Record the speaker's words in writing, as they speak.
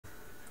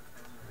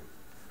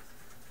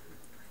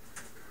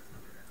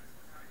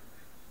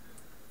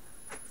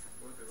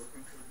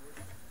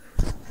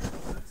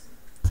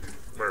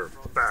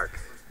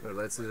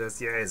let's do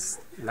this. Yes.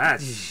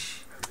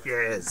 Let's.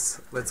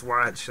 Yes. Let's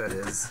watch, that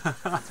is.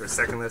 For a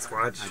second, let's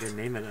watch. I didn't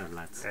name it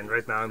Let's. And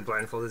right now I'm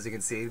blindfolded, as you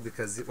can see,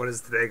 because what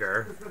is today,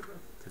 Gar?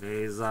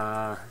 Today's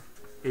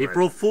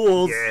April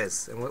Fool's.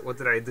 Yes. And what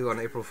did I do on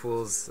April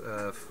Fool's?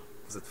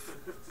 Was it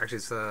actually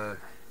it's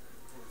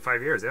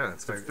 5 years? Yeah,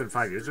 It's been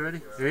 5 years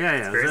already.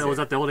 Yeah. It was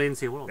at the old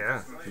ANC World.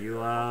 Yeah.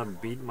 You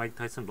beat Mike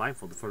Tyson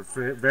blindfolded for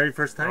very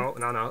first time. Oh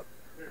no.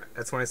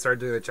 That's when I started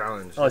doing the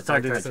challenge. Oh, I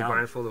started doing Mike the Tyson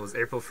challenge. blindfolded. It was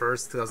April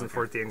 1st,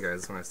 2014,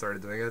 guys, when I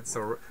started doing it.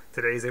 So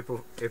today's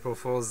April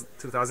Fool's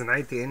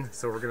 2019.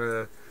 So we're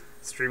gonna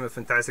stream a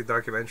fantastic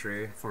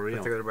documentary For real.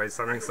 put together by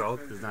Summoning Salt.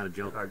 It's not a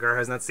joke. Gar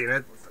has not seen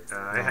it.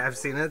 I have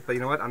seen it, but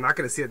you know what? I'm not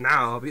gonna see it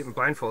now. I'll be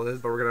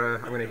blindfolded, but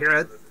I'm gonna hear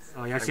it.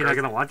 Oh, you're actually not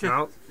gonna watch it?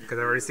 No, because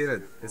I've already seen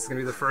it. It's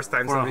gonna be the first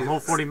time For a whole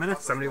 40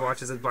 minutes? somebody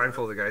watches it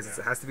blindfolded, guys.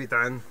 It has to be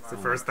done. It's the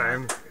first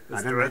time.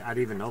 Let's do it. I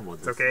didn't even know about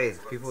this. It's okay.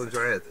 People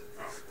enjoy it.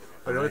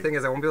 But the only thing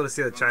is, I won't be able to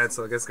see the chat,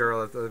 so I guess Gar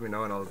will have to let me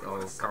know, and I'll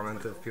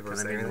comment if people are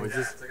Can I saying make anything.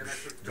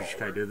 noises?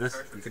 Should I do this?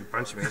 You can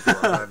punch me if you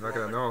want. I'm not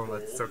gonna know,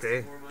 but it's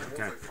okay.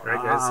 Okay. Right,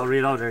 guys? I'll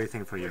read out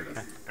everything for you.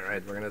 Okay. All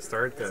right, we're gonna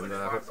start, and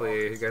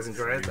hopefully you guys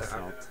enjoy it.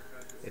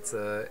 It's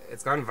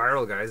gone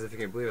viral, guys, if you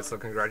can believe it. So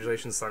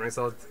congratulations, Summoning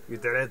Salt, you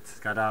did it. It's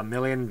got a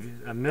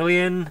million,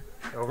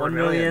 Over a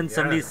million,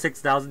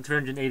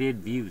 1,076,388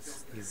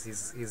 views.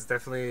 He's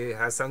definitely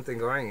has something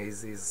going.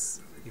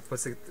 He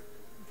puts it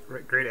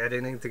great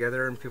editing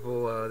together, and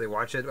people they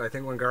watch it. I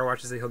think when Gar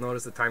watches it, he'll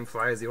notice the time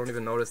flies. You don't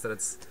even notice that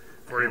it's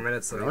 40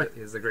 minutes. So Really?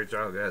 he does a great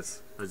job.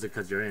 Yes. Or is it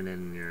because you're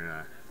in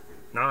your?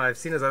 No, I've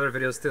seen his other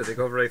videos too. They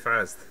go very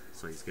fast.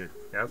 So he's good.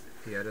 Yep,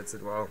 he edits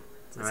it well.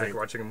 It's All like right.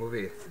 watching a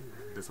movie.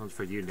 This one's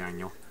for you,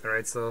 Daniel. All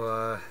right, so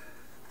Are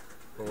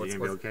you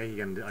gonna be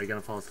okay? Are you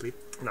gonna fall asleep?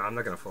 No, I'm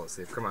not gonna fall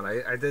asleep. Come on,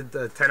 I did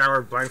a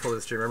 10-hour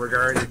blindfolded stream. Remember,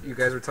 Gar? You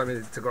guys were telling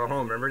me to go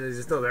home. Remember? Is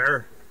he still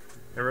there?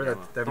 Remember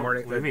that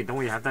morning? What do you mean? Don't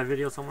we have that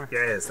video somewhere?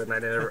 Yes, that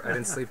night I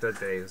didn't sleep that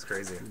day. It was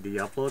crazy. Did you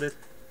upload it?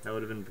 That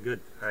would have been good.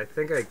 I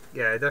think I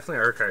definitely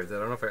archived it. I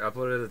don't know if I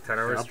uploaded a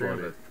 10-hour stream,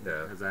 Upload it. but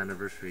yeah. As an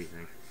anniversary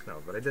thing.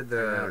 No, but I did 10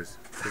 the. hours.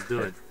 Let's do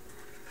it.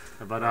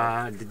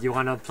 But did you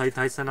want to play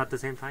Tyson at the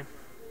same time?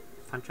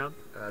 Punch-Out?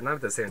 Not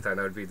at the same time.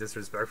 That would be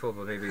disrespectful,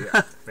 but maybe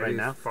Right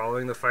now?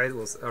 following the fight,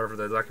 or for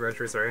the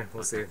documentary. Sorry,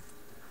 we'll see.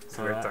 It's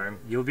So a great time.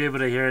 you'll be able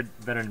to hear it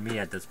better than me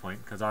at this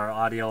point, because our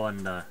audio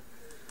on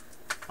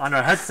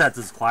our headsets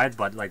is quiet,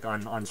 but like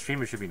on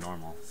stream it should be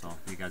normal. So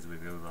you guys would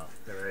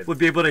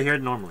be able to hear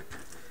it normally.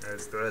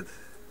 Let's do it.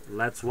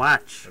 Let's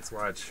watch. Let's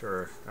watch,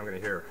 or I'm gonna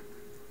hear.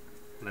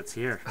 Let's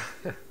hear.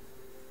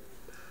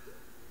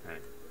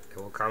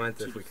 We'll comment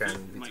if we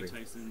can. Mike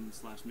Between. Tyson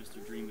 /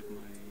 Mr. Dream with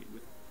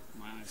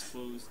my eyes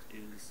closed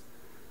is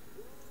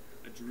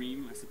a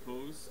dream, I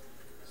suppose.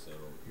 So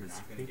you're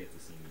not going to get to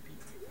see me beat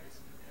Mike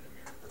Tyson at a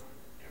marathon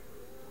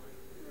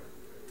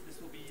ever.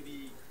 This will be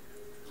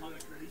the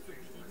comic relief of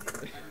the evening. I'm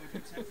going to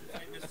attempt to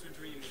fight Mr.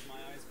 Dream with my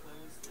eyes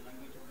closed, and I'm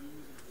going to lose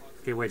in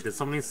approximately... Okay, wait. Did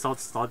somebody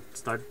start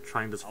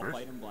trying this I'll first?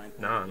 fight him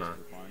blindfolded No. just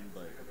for fun,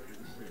 but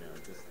you know,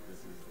 this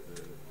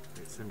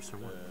is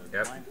Simpson one.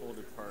 the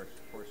blindfolded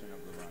portion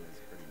of the run is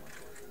pretty much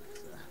over.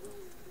 So.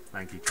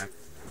 Thank you, check.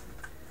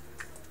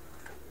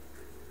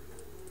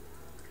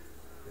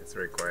 It's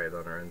very quiet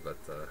on our end, but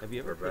Have you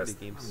ever we're played the best.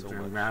 game so I'm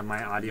gonna much? grab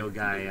my audio you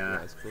guy. keep your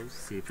eyes closed?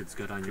 See if it's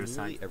good on For your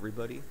nearly side.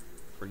 everybody,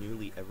 for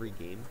nearly every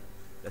game,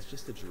 that's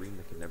just a dream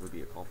that can never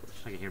be accomplished.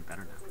 I can hear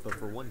better now. But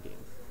for one game,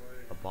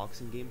 a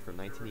boxing game from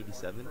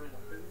 1987,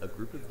 a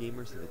group of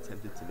gamers have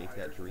attempted to make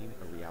that dream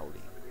a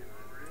reality.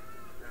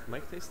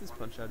 Mike Tyson's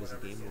Punch-Out is a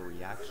game where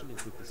reaction and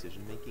quick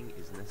decision-making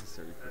is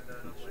necessary for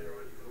completion.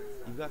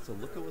 You've got to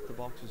look at what the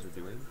boxers are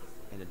doing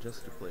and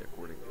adjust your play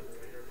accordingly.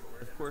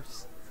 Of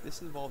course,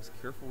 this involves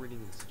careful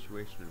reading of the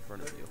situation in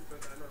front of you,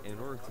 and in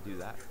order to do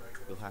that,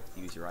 you'll have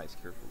to use your eyes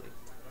carefully.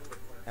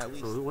 At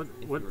least, So what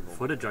if what you were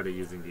footage are they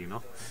using? Do you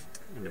know?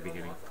 In the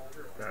beginning.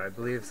 I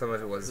believe some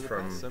of it was For the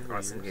from past several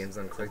Awesome years, Games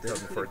on Click it's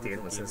been a group 2014 of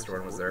when gamers Sister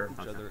One was there. working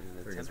with each other in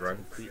an During his attempt to run.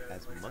 complete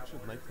as much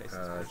of Mike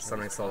Tyson's Punch-Out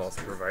Summoning as Salt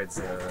also possible.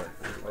 provides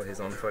all his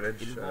own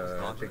footage.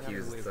 I think he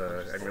used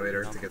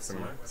emulator to get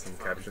some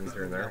captions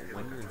here and there.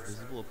 When your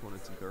invisible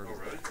opponent's guard is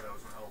up.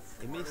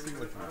 It may seem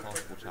like an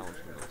impossible challenge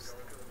for most,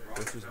 but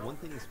if there's one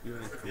thing this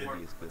viewing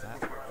community is good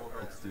at,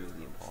 it's doing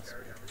the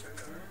impossible.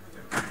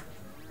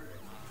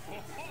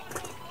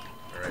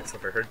 Alright, so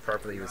if I heard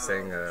properly, he was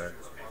saying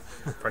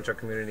Punch-Out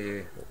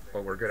community,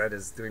 what we're good at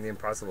is doing the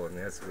impossible. And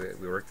yes,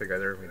 we worked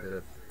together, we did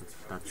it.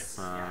 That's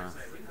one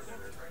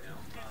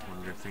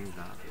of your things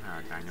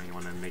that Daniel, you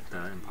want to make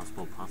the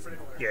impossible possible.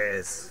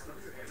 Yes.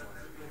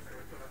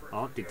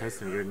 Oh, D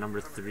Tyson, you're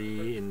number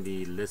 3 in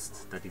the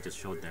list that he just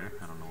showed there.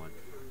 I don't know what.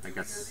 I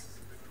guess.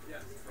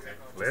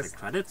 List? Like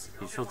credits?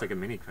 He shows like a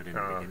mini credit in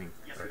the beginning.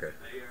 Okay.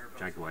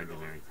 Jack White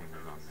and everything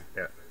was on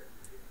there. Yeah.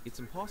 It's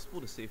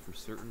impossible to say for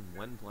certain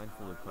when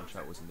blindfolded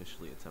Punch-Out was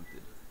initially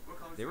attempted.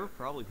 There were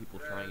probably people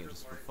trying it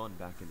just for fun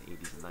back in the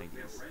 80s and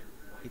 90s.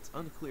 It's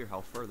unclear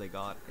how far they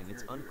got, and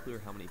it's unclear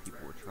how many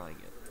people were trying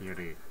it.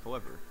 Here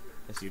However,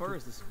 as far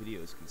as this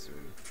video is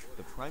concerned,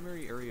 the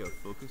primary area of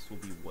focus will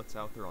be what's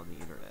out there on the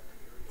internet.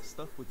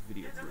 stuff with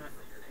video proof.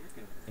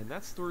 And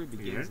that story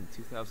begins in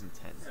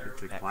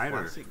 2010 at quieter.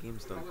 Classic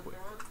Games Done Quick,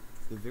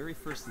 the very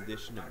first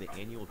edition of the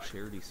annual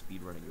charity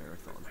speedrunning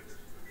marathon.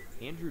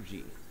 Andrew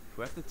G.,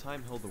 who at the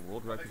time held the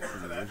world record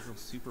for the original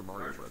Super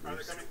Mario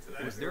Bros.,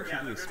 was there to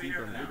do a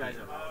speedrun of the game,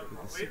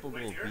 with the simple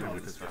goal of beating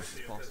it as fast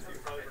as possible.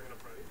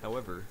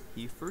 However,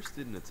 he first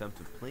did an attempt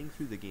of playing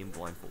through the game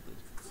blindfolded.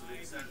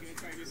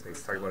 So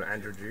he's talking about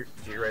Andrew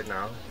G right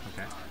now.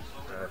 Okay.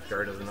 If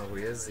Gar doesn't know who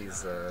he is,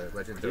 he's a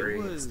legendary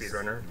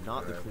speedrunner.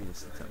 Not the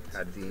cleanest attempt.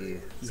 Had the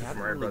He Super hadn't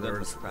Mario really done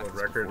Brothers much world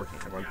practice record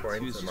beforehand. at one He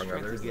point, was just among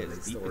trying to others. get And as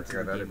he's deep still working into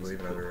on the that, I game as believe,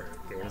 in he other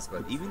games.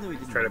 But even though he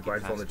didn't tried to make it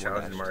blindfold the past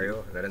challenge World in Dash Mario, 2,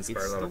 and that it inspired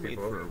a lot still of made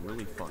people. for a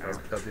really fun That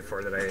run. was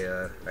before that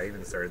I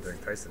even started doing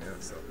Tyson, yeah,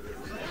 so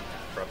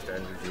props to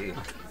Andrew G.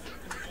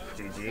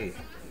 GG.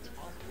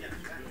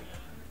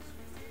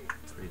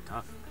 It's pretty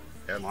tough.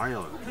 Yep.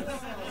 Mario,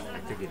 I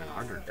think even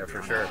harder. Yeah,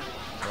 for sure.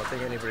 I don't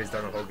think anybody's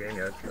done a whole game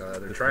yet. They're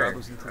The trying. crowd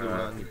was into the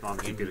run, Bob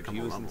Andrew did a G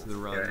couple was into the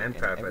run, Yeah, and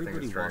MPAP, I think,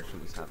 everybody is trying.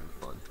 watching was having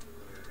fun.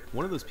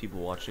 One of those people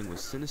watching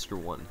was Sinister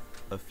One,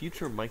 a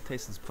future Mike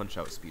Tyson's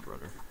Punch-Out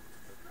speedrunner.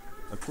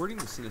 According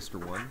to Sinister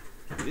One,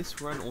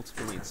 this run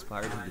ultimately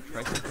inspired him to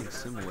try something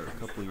similar a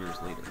couple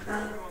years later,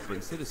 but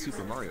instead of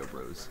Super Mario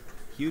Bros.,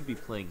 he would be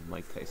playing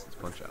Mike Tyson's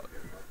Punch-Out.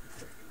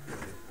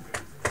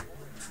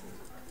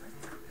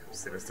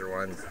 Sinister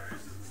One.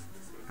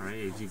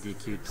 Alright, AGDQ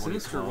 2012.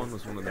 Sinister One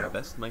was one of the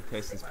best Mike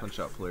Tyson's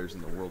Punch-Out players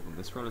in the world when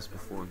this run was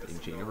performed in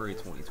January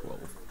 2012.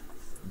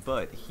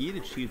 But he had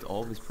achieved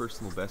all of his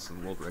personal bests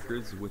and world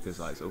records with his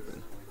eyes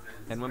open.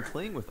 And when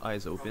playing with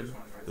eyes open,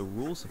 the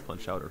rules of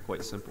Punch-Out are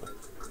quite simple.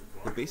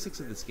 The basics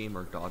of this game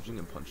are dodging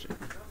and punching.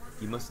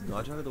 You must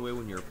dodge out of the way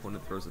when your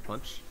opponent throws a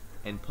punch,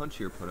 and punch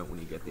your opponent when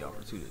you get the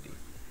opportunity.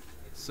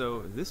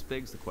 So this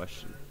begs the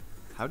question,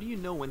 how do you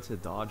know when to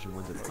dodge and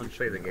when to You punch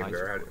play when the your game,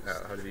 eyes are Gar.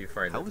 closed? How do you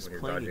find How it is when you're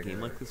playing a dodging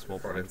game like this while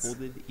opponents?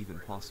 blindfolded even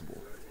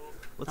possible?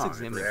 Let's Oh,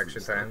 examine it from Reaction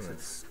the start. time.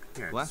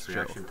 Yeah, it's Last Joe,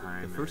 reaction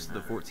time the first of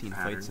and, the 14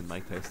 pattern. fights in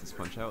Mike Tyson's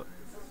Punch-Out,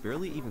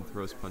 barely even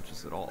throws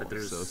punches at all, But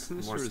there's so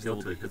Sinister more is skill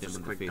able to to hit hit him this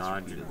in the quick face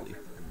dodge and repeatedly.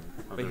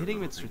 By other hitting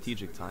him at things.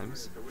 strategic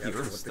times, Yeah, he what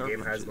earns the star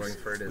game has punches, going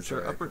for it is, which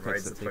are it uppercuts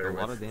provides that the take a player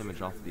lot with of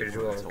damage off the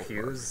visual opponent's health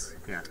bar. cues,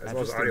 Yeah. as At well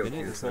as just a audio minute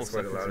and cues. 12 That's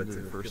what seconds allowed it into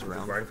to the first people to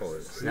round,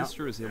 blindfolded.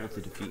 Sinister is able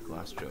to defeat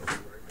Glass Joe.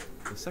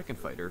 The second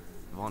fighter,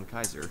 Von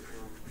Kaiser,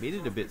 made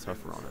it a bit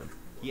tougher on him.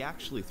 He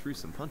actually threw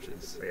some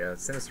punches. But yeah,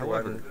 Sinister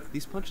However, One,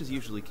 these punches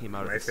usually came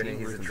out in of my the same opinion,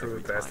 he's the rhythm true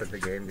every best time. at the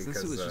game Since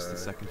because it was just the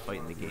second fight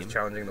in the game, he's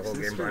challenging the whole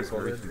game Sinister is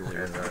very blindfolded,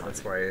 familiar and with the that's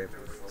punch.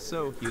 why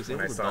So he was when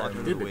able I to saw dodge him out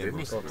of the way didn't of he?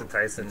 most go of up to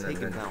them Tyson and and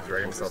take him then down drag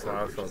with himself star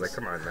off, I was like, punches.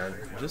 come on, man.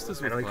 Just as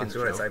I with know he can Glass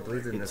do it. Joe, I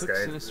believed in it this took guy,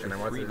 Sinister and I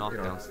 3 wanted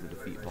to, knockdowns to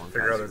defeat Von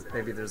figure out Kaiser. that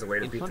maybe there's a way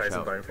to In beat Tyson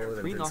Punch-Out,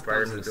 blindfolded 3 and to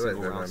inspire him knockdowns in to a do it.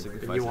 single And round then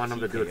signifies Did you a want him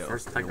to do it TKO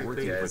first, in the words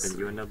technically, of but Yes. then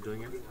you end up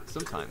doing it?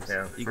 Sometimes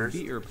Yeah. you can First?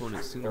 beat your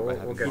opponent sooner Well,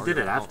 by we'll having get Gar to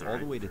that. count After, all the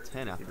right? way to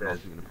 10 after did.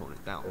 knocking an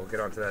opponent down, we'll get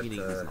onto that meaning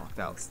he's knocked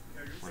out.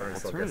 when Sol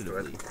gets to it.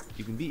 Alternatively,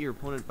 you can beat your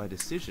opponent by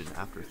decision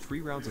after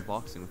 3 rounds of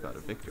boxing without a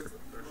victor.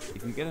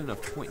 If you get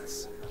enough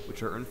points,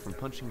 which are earned from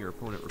punching your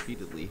opponent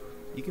repeatedly,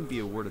 you can be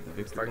awarded the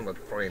victory. Talking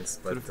about points,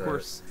 But but of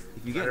course,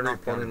 if you not get every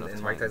knocked down opponent enough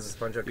in Mike times, Tyson's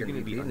Punch-Out you're can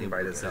going be to be beaten unable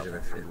by to decision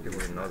get if out and people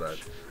lose didn't the know that.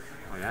 match.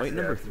 Oh, yeah? Fight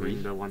number Yeah, 3,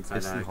 the ones that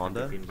Piston I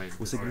Honda, could be by-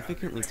 was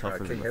significantly tougher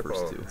King than the Hippo,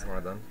 first 2. it's one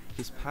of them.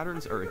 His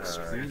patterns are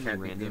extremely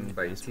Can't be random, beaten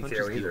by and his punches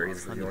TKO deal either. a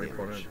He's the ton of only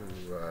opponent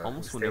damage. who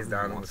Almost stays whenever he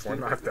down wants with one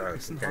to, knockdown.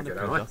 Piston Can't Honda get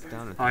can out. duck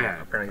down and Oh, throw yeah.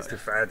 an Apparently he's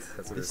uppercut. too fat. That's what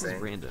This they're is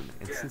saying. random,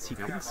 and since he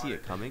couldn't see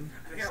it coming,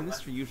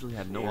 Sinister usually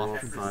had no Yeah,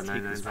 option but to take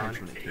 99 his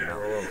punch when it came Yeah, out.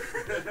 well,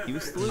 He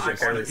was still able I to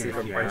can't really sneak see in a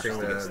him few punching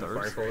punches to get the stars,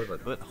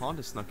 blindfolded, but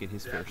Honda snuck in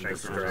his fair share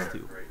of Nice punches try.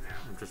 too.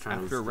 I'm just trying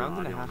to After a listen to round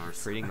and a audio on half ours.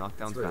 of trading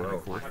knockdowns really back and low.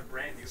 forth,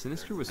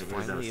 Sinister was Like,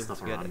 there's finally that able stuff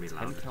to get around a me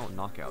loud. 10-count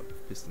knockout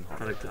of Piston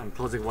Honda. I'm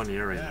closing one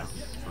ear right now, so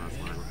that's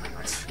why I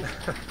look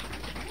like that.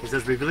 He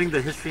says, revealing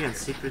the history and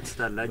secrets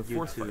that led The you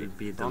fourth to fight,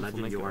 be the Don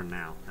legend you Flamenco, are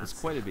now. was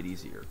quite a bit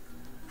easier.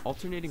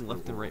 Alternating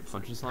left and right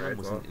punches on him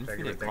was an Alright, well, thank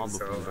you infinite for combo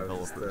thinking from so.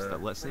 developers Just,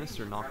 that let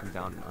Sinister knock him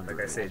down in under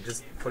like I say,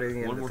 just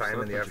putting in One the more time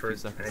star and the punch a few effort,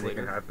 seconds anything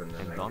can later, happen.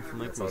 and Don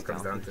Flamenco That's all was it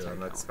comes down down for to. I'm 10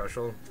 not count.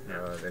 special.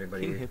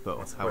 Anybody King Hippo,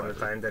 wants to put in the however,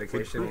 time,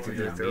 dedication, would can prove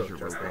do to it be a too. major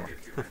Trust me.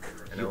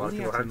 roadblock. And You a lot of only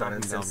people have to have knock done him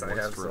it down since I once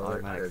have, for so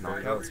automatic there you go,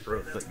 knockout, it's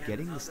proof. but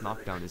getting this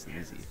knockdown isn't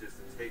easy.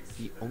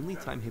 The only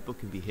time Hippo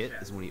can be hit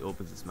is when he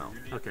opens his mouth.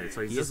 Okay,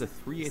 so He he's has just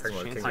a 3/8 talking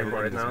about chance King of Hippo opening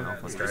right his now? mouth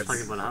on He's just talking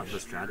strikes. about how the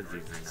strategies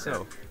right now.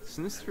 So,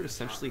 Sinister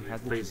essentially had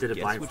to But he just did it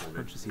guess which blindfolded.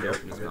 punches he Yep,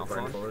 opened his he did mouth on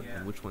blindfolded.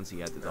 and which ones he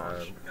had to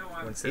dodge.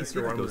 When It Sinister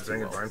didn't One go was too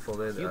doing it well.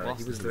 blindfolded, He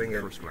lost he was in doing the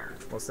it first round.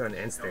 mostly on He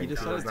instinct. He was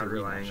decided to not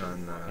relying rematch on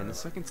him, and the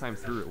second time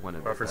through it went a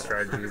bit buffer better.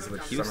 strategies,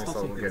 which He was still Somersault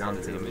will taking get a lot of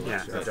onto. damage,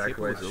 Yeah. but Jack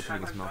Hippo was Wedge.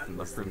 opening his mouth and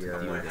left for him to the,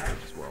 deal damage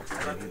as well.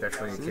 He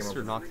definitely came Sinister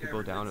up knocked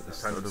Hippo down at the with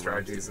start tons of of the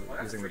round. strategies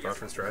using the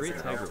buffer strats Great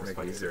to Tiger help was make it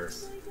fighting easier.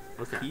 six.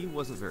 Okay. He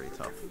wasn't very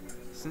tough.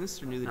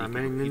 Sinister knew that he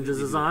Many could ninjas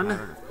repeatedly is do a on.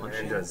 pattern of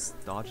punching, Ninjas.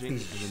 dodging,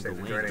 and Thanks then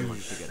for delaying joining.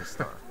 punch to get a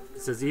star.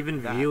 says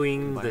even That,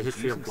 viewing combined the with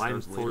history of using stars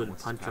later blindfolded once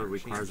his punch-out pattern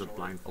requires a changed,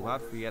 blindfold.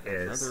 allowed for yet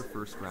Yes. another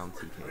first-round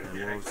TK.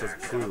 Well, it says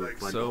true,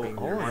 but So, being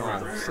all in one of all,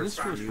 the first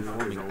Sinister was few is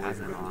performing always an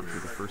admirably honor. through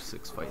the first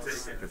 6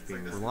 fights. Just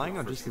being Relying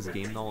on just his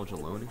game knowledge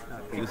alone,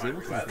 he was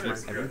able to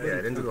defeat everybody Yeah, I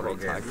didn't do the through whole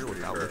Great game. Tiger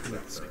without looking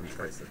at the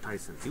screen.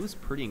 Tyson. It was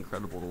pretty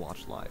incredible to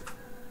watch live.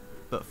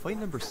 But fight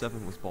number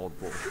 7 was Bald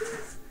Bull.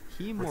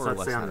 He What's more or that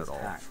less say on had his it all.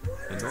 hat?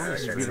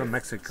 Enormous Viva strength,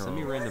 Mexico.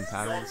 semi-random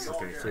patterns, Okay,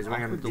 so he's and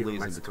wearing awkward a Viva delays in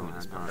Mexico between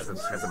his hat.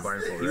 punches. As a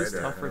blindfold, He was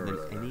right? Yeah, I tougher than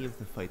remember that. any of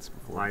the fights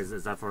before. Why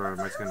is that for a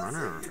Mexican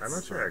runner? Or? I'm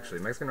not sure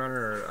actually. Mexican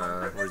runner.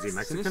 Or is he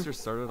Mexican? Sinister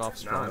started off I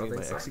strongly don't by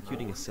think so.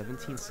 executing a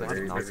 17-second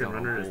Maybe knockdown Mexican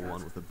on runner Bull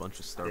 1 with a bunch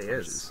of star He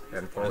punches. is,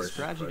 and A Polish.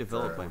 strategy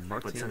developed by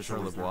Martin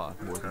Central is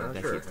Charlebois more than a I'm not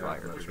decade sure.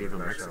 prior. I'm not Viva sure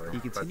Mexico. nationally. He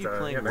continued But,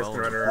 playing yeah, well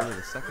Mexican and runner. recorded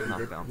a second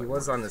knockdown He by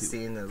was round on the 2.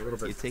 scene a little bit.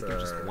 He had taken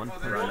just one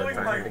punch around away that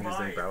from time. I him. think he's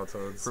doing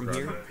Battletoads. From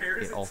here,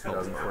 it all fell apart.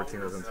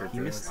 2014, 2013. He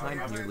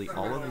mistimed nearly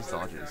all of his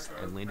dodges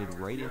and landed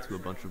right into a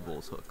bunch of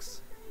Bull's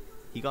hooks.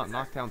 He got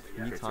knocked down 3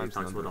 Okay, so he times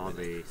in talks under about a all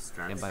minute, the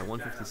strats. and by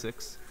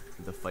 156,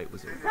 the fight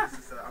was over.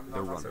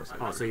 The run was over.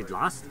 Oh, so he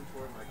lost?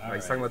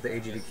 He's talking about the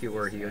AGDQ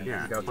where he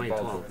Yeah, got the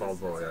 2012. bald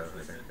bull. Yeah,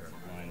 I think.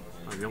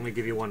 Oh, they only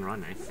give you one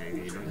run, eh?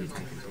 Okay, you don't need to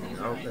continue.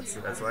 No,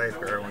 that's life.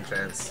 One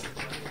chance.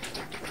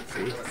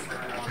 See? You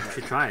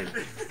should try it.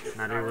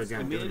 Not everyone's He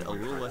gonna do made it it. a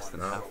little less than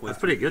halfway. That's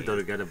pretty good though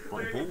to get a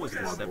Bull was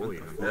the wild bull, 7th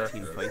you of know.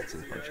 14 fights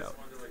in Punch-Out.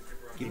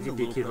 Given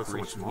the DTysonator little Gar looks so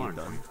much preparation he smaller had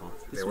than done,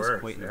 2012. this They was were,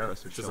 quite an yeah.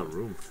 impressive It's just a showing.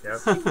 room. Yep.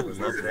 It was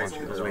not Watching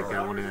today. as Like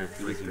well. I wanna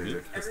He was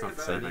unique, the stuff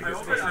exciting, that I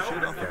and guess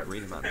showed off a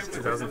great amount of skill.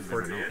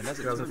 2014, And as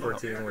it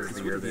 2014 was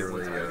the year they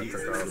really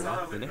took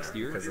off. The next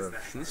year, Because of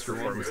Sinister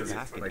One was performances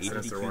back in like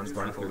Sinister AGDQ One's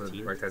blindfolded,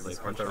 2013, Mike Tyson's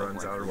like Punch-Out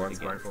runs, Outer One's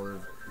again.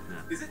 blindfolded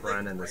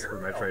run, and the Super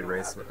Metroid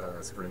race.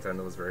 Super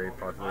Nintendo was very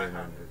popular and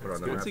they put it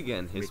on the Once map.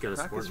 again, his Make it a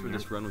practice sport, for man.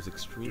 this run was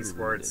extremely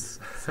Esports.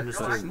 limited.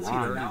 So since he'd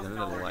already done it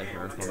at a live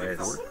marathon Yes.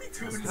 before,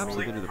 perhaps a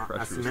bit of the pressure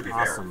was Estimate too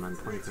awesome fair. in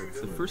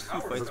 2013. The first 2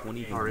 fights went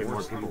even Already more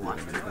more people smoothly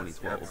watching. than in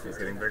 2012. He's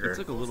getting He bigger.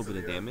 took a little bit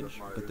of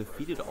damage, but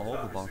defeated all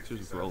the boxers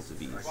with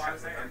relative ease.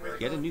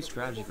 He had a new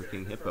strategy for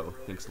King Hippo,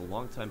 thanks to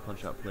longtime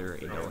Punch-Out player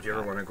Adel. Would you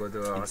ever want to go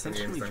to Austin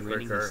Intentionally Games done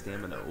draining quick his or?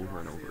 stamina over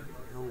and over.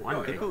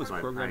 One day, Hippo was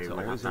but programmed I to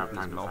would always have open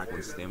to his have time mouth to when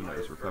practice. stamina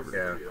was recovered.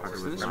 Yeah.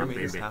 Sinister Never made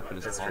this been. happen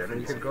as That's often true.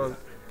 You as he could go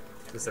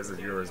could. just as a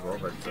viewer as well,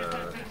 but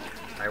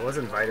I was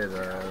invited.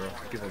 I don't know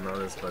if people know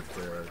this, but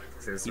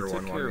He Sinister took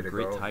One care wanted me of to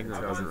Great go in Tiger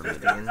and Over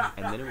 2015.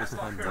 and then it was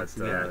time once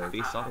But again to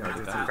face off you know, with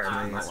due the to guy who family came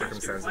out last year.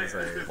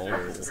 circumstances, All I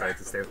Bull. decided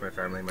to stay with my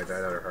family. My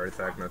dad had a heart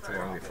attack not too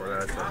long before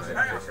that, and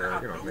I take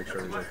care, make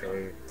sure he's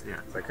okay. Yeah.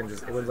 So I couldn't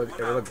just. It would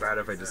look bad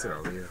if I just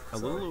leave. A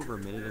little over a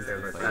minute into the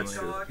my fight,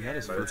 family. he had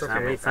his But first it's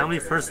okay. Family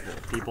first,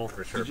 people.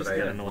 For sure, You just but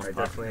gotta I know what's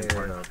definitely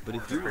But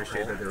if you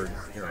appreciate recall, that they were,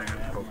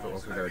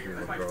 hopefully that would be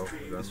able to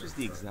grow. this was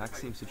the exact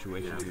same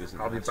situation he was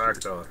in I'll be last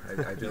back year.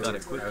 though. I He do. got a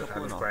quick I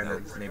couple have of a plan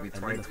knockdowns, that maybe and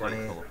then the fight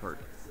 2020 fell apart.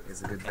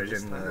 is a good And this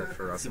vision time,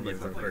 for it us. seemed Maybe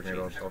like quick, nothing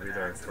I'll be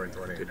there in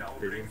 2020. Good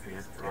vision,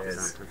 yeah.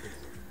 Yes.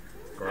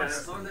 Of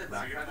course.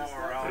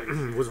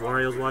 Was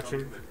Wario's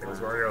watching? It was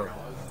Wario.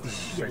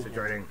 Thanks for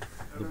joining.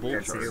 The bull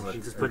Can't see charge, you, but- He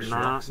just or put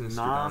shock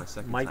Sinister down a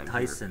second Mike time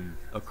Tyson.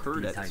 here,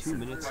 occurred at 2 Tyson.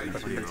 minutes and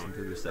 2 minutes and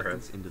 30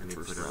 seconds into the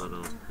first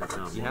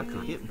round. You have to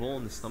hit Bull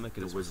in the stomach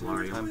at a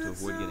specific time to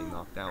avoid getting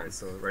knocked down. Alright,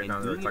 so right and now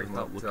they're doing it talking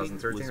without about looking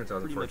 2013 or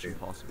was pretty much 2014.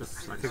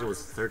 impossible. I think it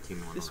was 13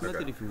 one. This meant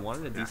that if you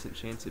wanted a decent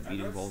chance at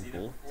beating Bald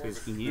Bull,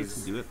 he needed to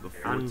do it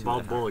before On 2.5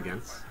 Bald Bull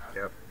again.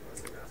 Yep.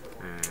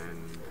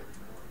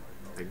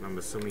 And I'm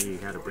assuming he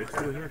had a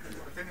breakthrough here.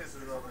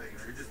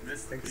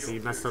 He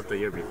messed up the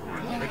year before.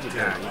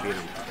 Yeah, he beat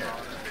him.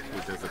 He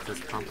does a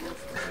fist pump.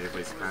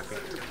 Everybody's clapping.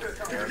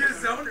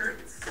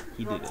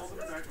 He did it.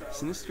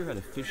 Sinister had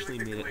officially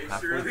made it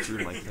halfway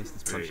through Mike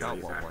Tyson's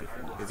Punch-Out while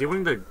blindfolded. Is he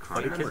winning the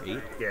Fight Karate number Kid?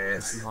 8, Yeah,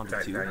 it's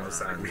Honda 2, Daniel was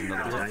San. another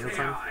Is one. Daniel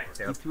time?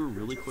 He threw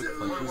really quick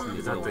punches and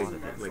Is did a that lot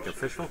of damage. like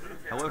official?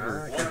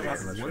 However, he I'm had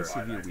not one sure.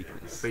 severe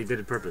weakness. But he did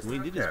it purpose. When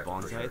he did his Yeah, for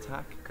bonsai sure.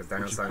 attack, 'Cause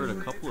Daniel which occurred a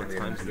San- couple of I mean,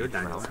 times in Good each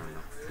Daniel round, San.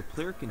 the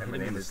player can My hit him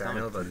in name the is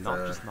Daniel, stomach but and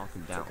not just knock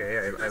him down. okay,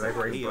 I like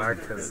wearing Hey, black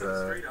okay, because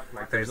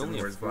Mike There's Tyson only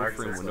a wears black,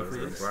 4-frame so window for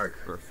it's this, black.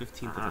 for a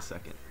 15th of a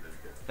second.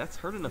 That's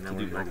hard enough to No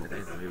do one liked normally,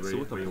 it. so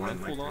with a We won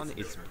blindfold Mike on, Tyson.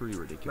 it's pretty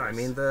ridiculous. No, I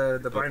mean the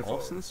But all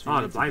blindfold. Sinister Oh, the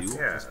needed to do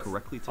blindfold. was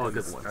correctly Oh, time it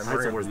because once. I'm Tyson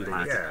wearing wears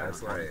black. Yeah,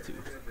 that's why. Too.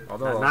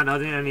 Although,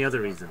 Not any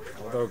other reason.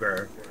 Gar, I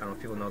don't know if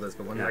people know this,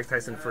 but when Yeah. Mike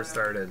Tyson first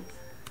started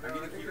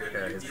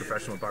his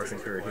professional boxing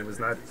career, he was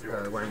not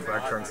wearing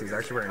black trunks. He's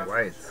actually wearing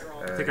white.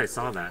 I think I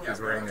saw that. He's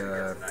wearing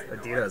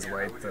Adidas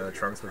white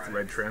trunks with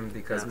red trim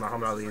because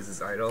Muhammad Ali is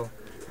his idol,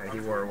 and he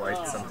wore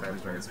white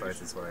sometimes during his fights.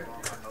 That's why.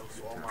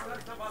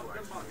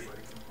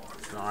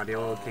 The audio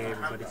okay,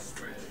 everybody?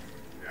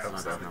 Hope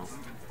so. No.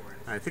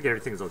 I think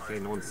everything's okay.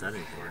 No one said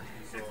anything.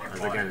 As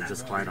again, it's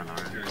just quiet on our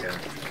end. Yeah.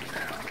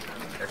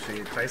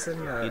 Actually,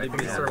 Tyson, I He think did he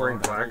beat started out wearing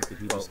Bald black. but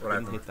he Well, just what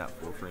couldn't happened? hit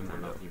that 4-frame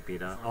window. He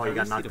beat out. Oh, he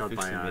got knocked out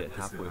by officially made it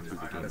halfway through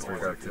the game. That's what I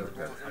got too.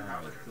 Yeah.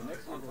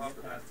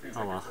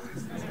 Oh well.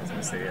 I was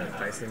gonna say,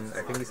 Tyson,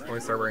 I think he's only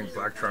started wearing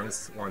black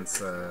trunks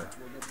once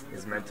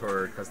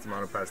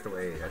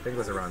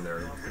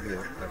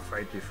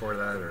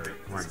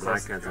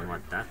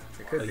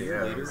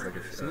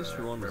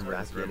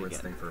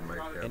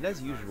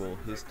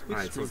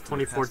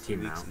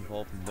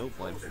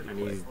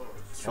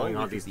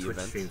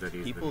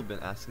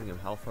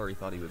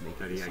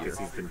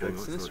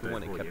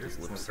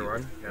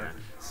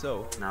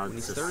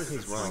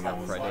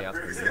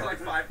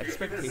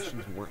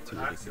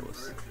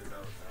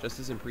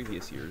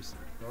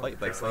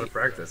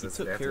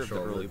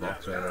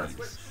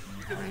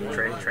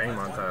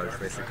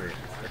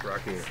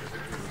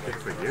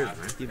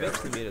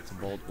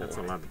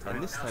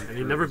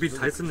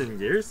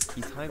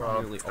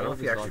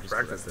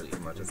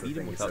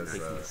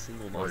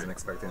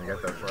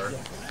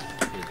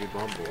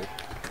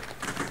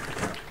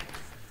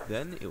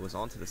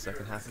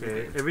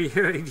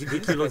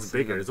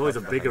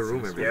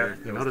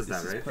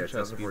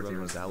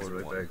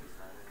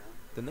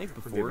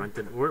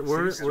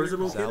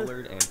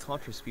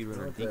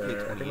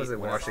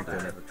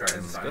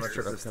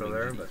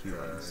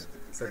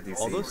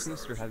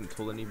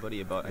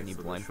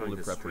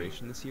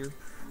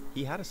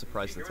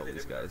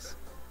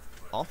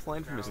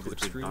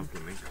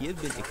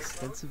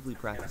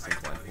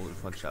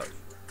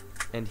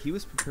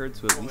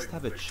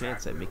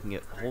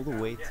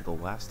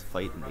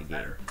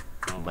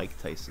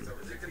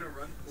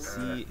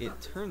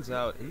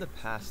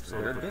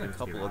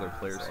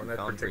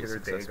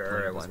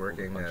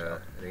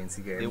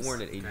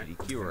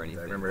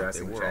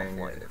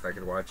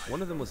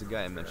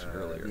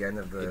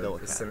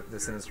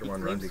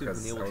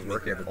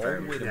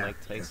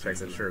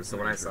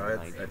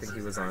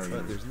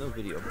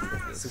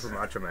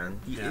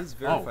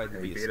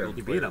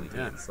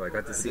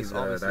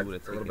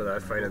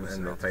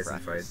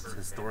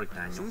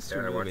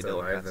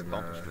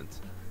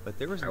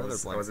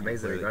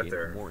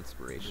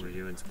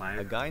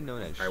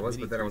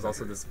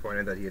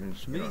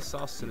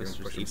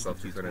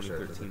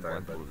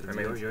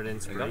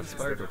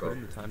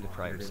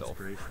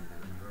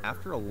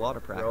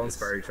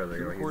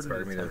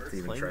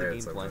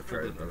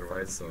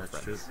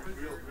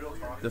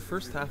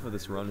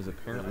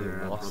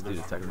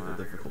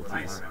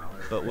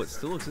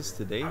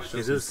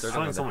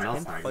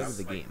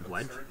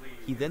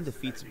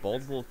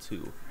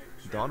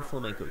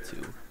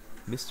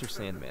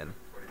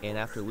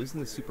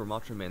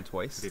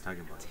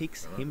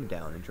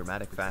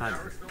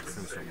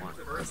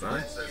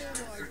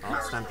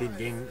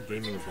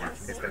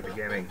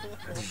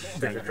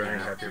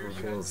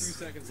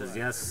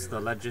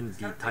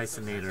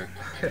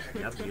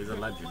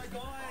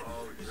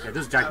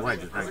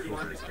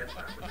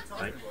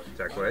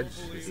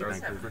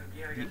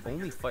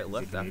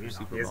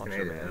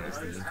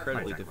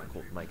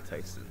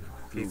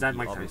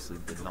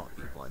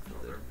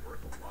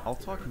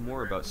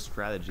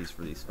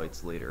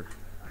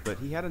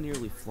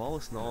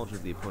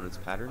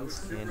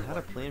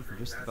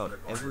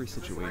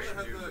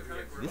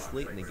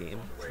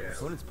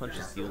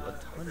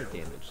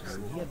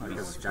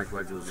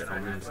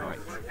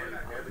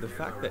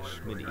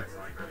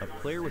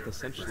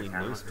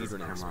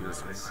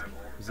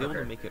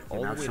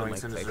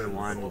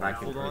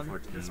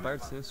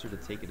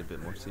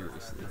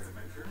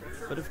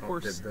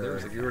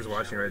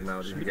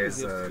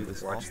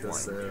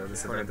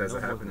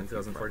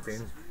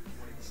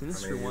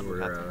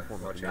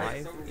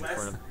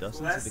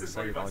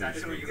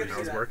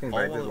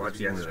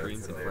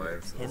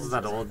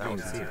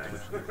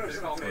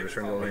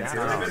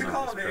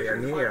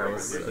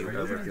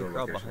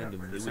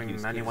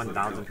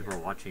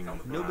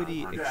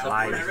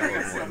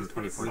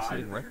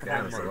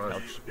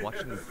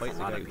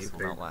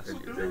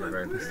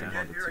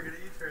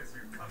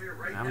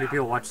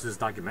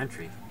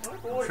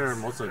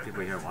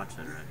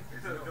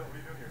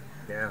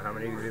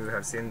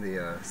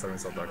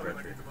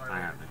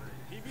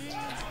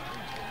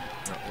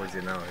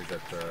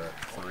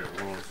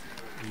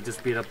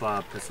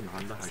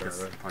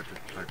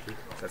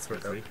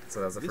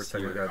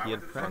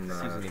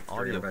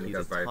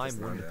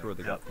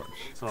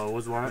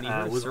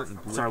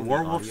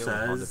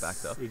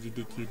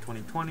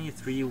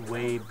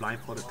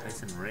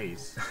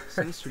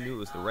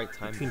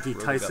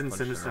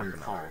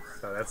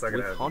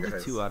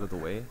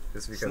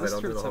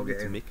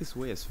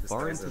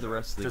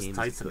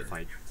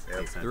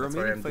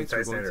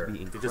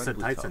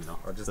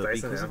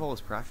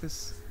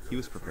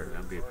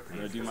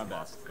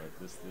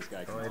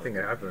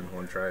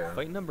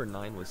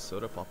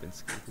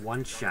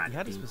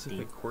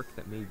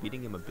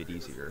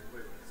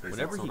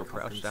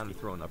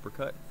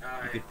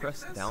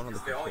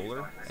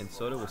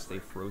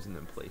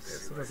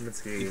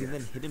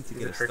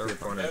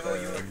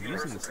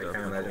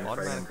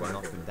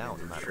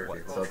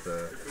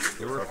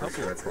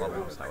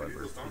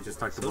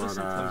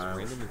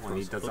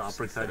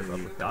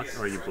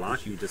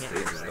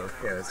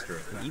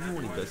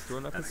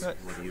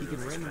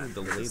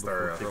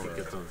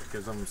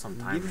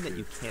that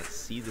you can't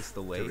see this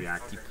delay,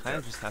 react. you kind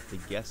of just have to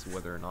guess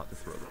whether or not to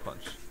throw the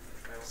punch.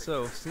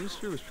 So,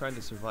 Sinister was trying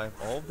to survive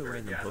all of the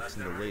random hooks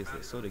and delays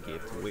that Soda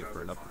gave to wait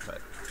for an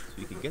uppercut, so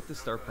he could get the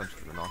star punch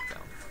for the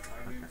knockdown.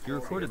 He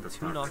recorded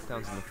 2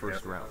 knockdowns in the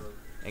first round,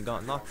 and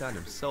got knocked down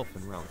himself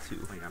in round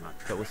 2,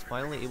 but was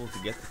finally able to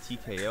get the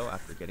TKO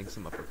after getting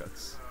some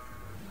uppercuts.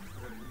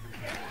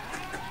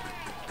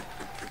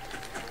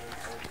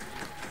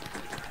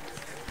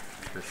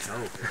 The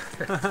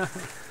show.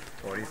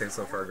 What do you think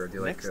so far, Gar? Do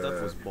you Next like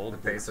up was the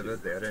Bald pace Bull of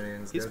it? The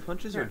editing is His good?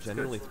 punches are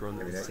generally thrown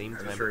at the same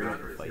I'm time sure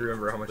throughout the you fight.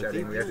 remember how much but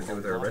editing they we had to deal do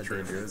with a our lot of retro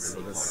damage reviews, so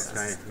to the this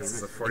opponent.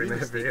 is a Any 40-minute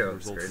mistake video.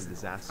 It's results in crazy.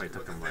 disaster,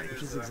 Took him like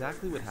which is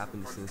exactly what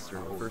happened to Sinister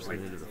in the first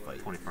minute of the fight.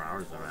 24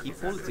 hours already. He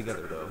pulled it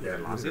together though,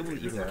 and was able to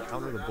even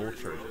counter the bull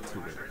charge in 2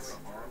 minutes.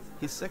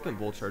 His second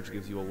bull charge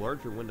gives you a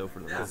larger window for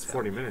the It's knockdown.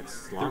 40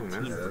 minutes. It's long, man.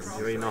 13 You minutes.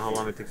 already know how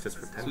long it takes just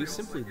for 10 So he minutes.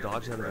 simply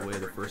dodged out of the way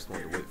of the first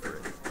one to wait for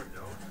it.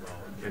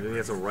 And then he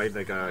has to write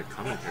like a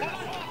commentary,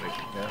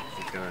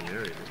 like a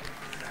narrator.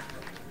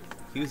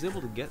 He was able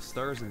to get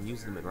stars and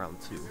use them in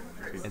round 2,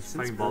 and since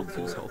fighting Bald Bald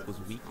 2's Bull. health was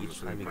weak each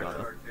time he got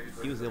up,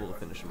 he was able to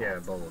finish him Yeah,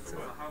 off. Bubble too.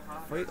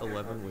 Fight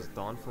 11 was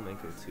Don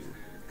Flamenco 2.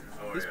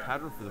 His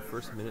pattern for the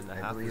first minute and a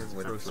half was believe to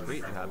with throw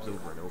straight jabs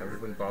over and over.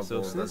 When Bob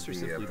So Bull does Sinister the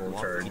simply bull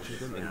blocked charge, each of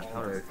them and it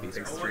countered face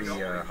takes punches. 3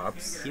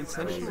 hops. He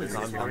intentionally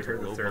got him down to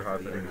The low third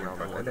hop, block and then in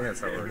round I 1, think that's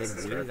how it and works.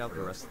 then waited out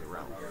the rest of the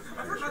round.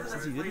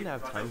 Since he didn't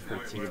have time for a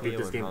You beat TKO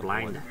this in game round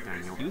blind, 1,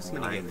 Daniel. he was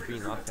going to Blind. get 3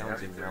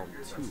 knockdowns in round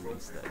 2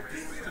 instead.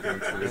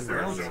 And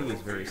round 2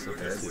 is very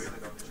simple too.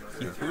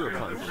 He threw a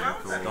punch,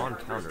 Don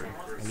countered,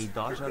 and he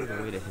dodged out of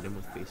the way to hit him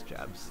with face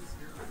jabs.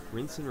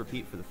 Rinse and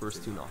repeat for the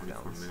first 2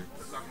 knockdowns.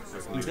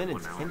 He then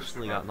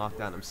intentionally got knocked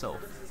down himself,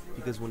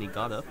 because when he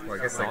got up, Well,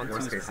 I guess Don like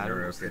worst 2's case pattern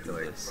scenario, was if to you had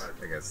to do like, this.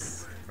 I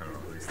guess, I don't know,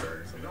 restart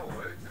or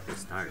something.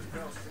 Start.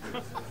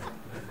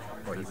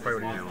 Well, he probably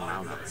You would don't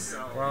allow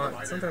that.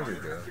 Well, sometimes we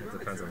do. It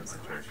depends on the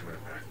situation.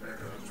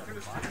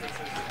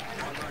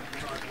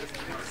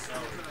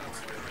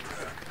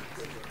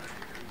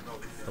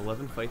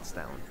 11 fights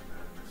down.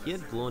 He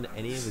had blown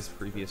any of his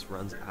previous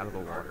runs out of the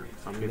water,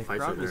 How and many the fights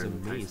crowd are was there in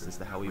amazed Tyson? as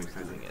to how he was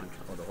doing it.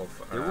 Well, the whole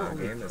There were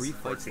only game is 3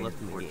 fights 14, left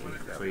in the 14. game.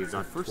 So he's The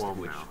on first 12 of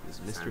which now. is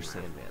Mr.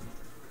 Sandman.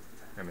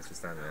 Yeah, Mr.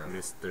 Sandman.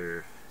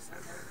 Mr.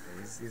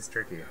 Sandman. He's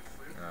tricky.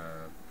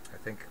 I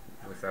think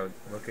without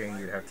looking,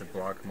 you'd have to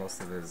block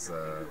most of his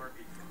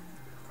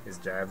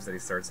jabs that he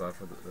starts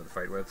off with the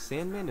fight with.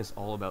 Sandman is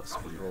all about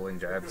speed. Rolling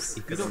jabs. If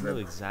you 'Cause don't in know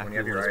when exactly you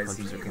have where your his eyes,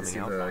 punches you are can see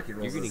coming out, he you're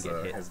rolls gonna his,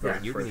 get hit. his Yeah,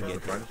 back you're first gonna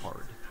with get the hit punch.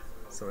 hard.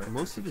 So if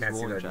Most you of his can't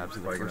see rolling that, jabs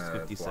in the you're first gonna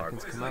 50 block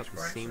seconds come out at the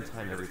punch. same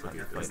time every time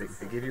you fight They, him.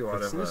 they give you a lot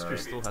But of Sinister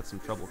still had some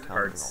trouble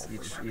countering hearts. all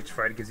of them. Each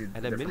fight gives you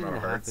At a different minute and a amount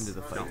of half hearts. into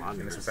the fight,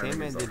 And Mr. Sandman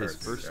gives did all his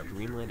hearts, first yeah.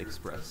 Dreamland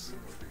Express.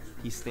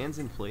 He stands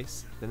in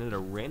place, then at a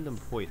random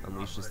point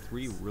unleashes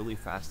 3 really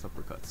fast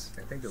uppercuts.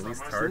 I think the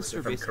least hearts, Sinister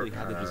if I'm basically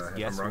had to just if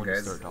guess I'm wrong, when to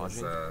guys, start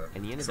dodging,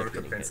 and he ended sort up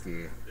of getting hit.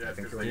 Kapinski. I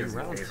think he only In gives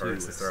round 8 2,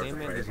 hearts to start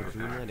Sandman the does a fight.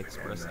 Dreamland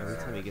Express every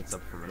time he gets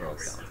up from a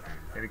knockdown.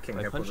 Maybe King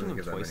By Hippo punching doesn't him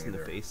give that twice many in the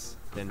either. face,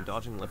 then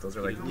dodging left Those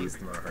are like the repeatedly,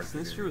 least amount of hearts.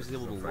 Sinister was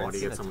able to Fight. lock to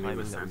in get a some timing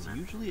with that was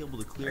Sandman. usually able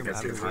to clear I him guess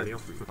out he of was the right. way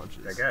with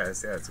punches. I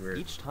guess, yeah, it's weird.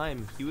 Each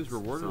time, he was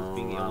rewarded with So,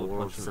 being able to Wolf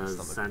punch him in the says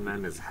stomach.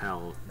 Sandman is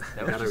hell. That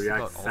You was gotta just react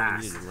about all he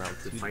fast needed in round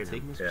to 2 fight to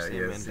take him. Mr. Yeah, he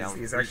Sandman is. down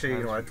He's 3 actually, you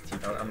know what? times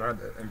with TKO. I'm not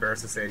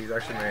embarrassed to say it. He's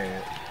actually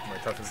my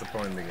toughest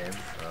opponent in the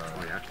game.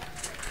 Oh yeah.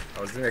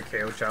 I was doing a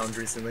KO challenge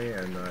recently,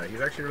 and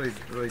he's actually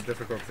really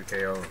difficult to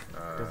KO.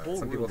 The whole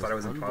Some people room thought it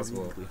was was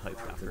impossible unbelievably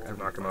hyped after to every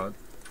knock him fight. out.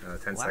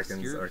 10 Last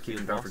seconds, year, or he keep him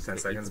had down for lost 10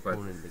 to the 8th seconds, but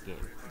opponent in the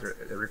game.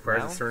 it requires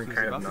Now, a certain he's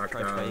kind of about to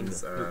try fighting the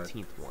knockdowns.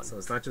 13th one. So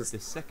it's not just The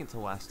second to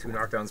last 2 one.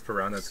 knockdowns per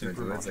round that's going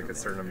to Super do it. It's like a Macho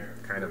certain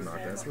kind of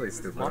knockdown. It's really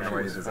stupid. I don't know Macho why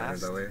you was designed it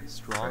fast, that way.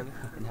 strong,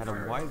 and had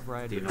a wide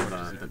variety Do you of know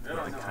punches he the could throw,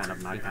 kind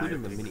of knockdown?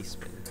 including the mini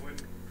spin.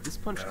 This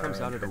punch comes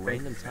out at a I think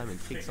random time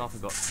and takes off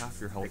about half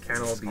your health. It can't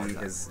in all this be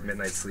contact. his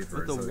midnight sleepers.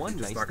 But the so if one you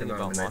just nice knock him thing down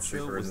about midnight Macho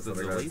sleepers was and the stuff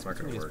like that, delays it's not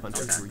between gonna his work.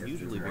 punches were Okay.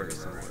 usually very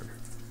similar.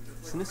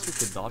 Sinister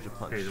could dodge a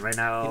punch, Okay, right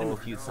hit him now, a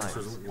few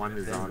times, one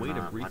is then on wait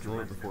a brief Macho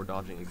moment Man. before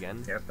dodging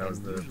again, Yep, that was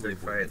and the usually big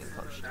avoid fight. getting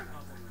punched.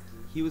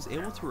 He was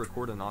able to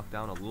record a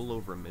knockdown a little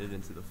over a minute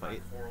into the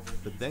fight,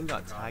 but then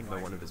got tagged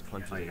by one of his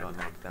punches and got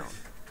knocked down.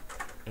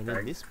 And in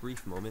Tagged? this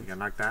brief moment, He got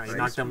knocked down. He Nice.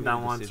 knocked him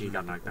down the once. He decision got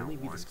can knocked down only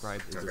be once.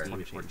 described as Okay. a game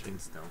 24 changer.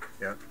 chains still.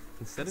 Yeah.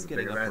 Instead It's of a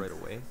getting big up event.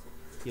 right away,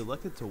 he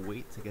elected to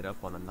wait to get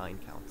up on a 9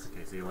 count.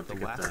 Okay, so you want The to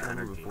get last the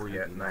number energy. before you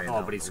Yeah, be 9. knocked Oh,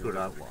 down but he was screwed a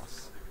up.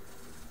 loss.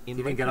 He In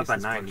didn't Mike get up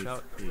at Tyson's 9.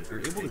 Punch-Out, you're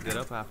able to get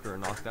up after a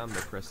knockdown by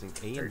pressing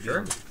A Are you and B sure?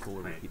 on the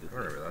controller Wait, I repeatedly.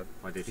 remember that.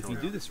 Why they If show you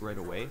that? do this right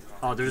away,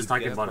 Oh, they're just you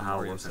talking get up about when how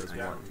Mario it works, says I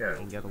think. 1 Yeah.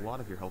 and get a lot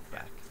of your health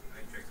back.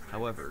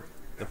 However,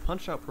 the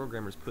Punch-Out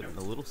programmers put in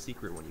a little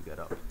secret when you get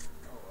up.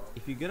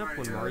 If you get up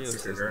when Mario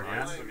that's says secret.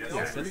 9,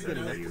 instead of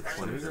getting up with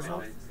 1 of your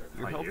health,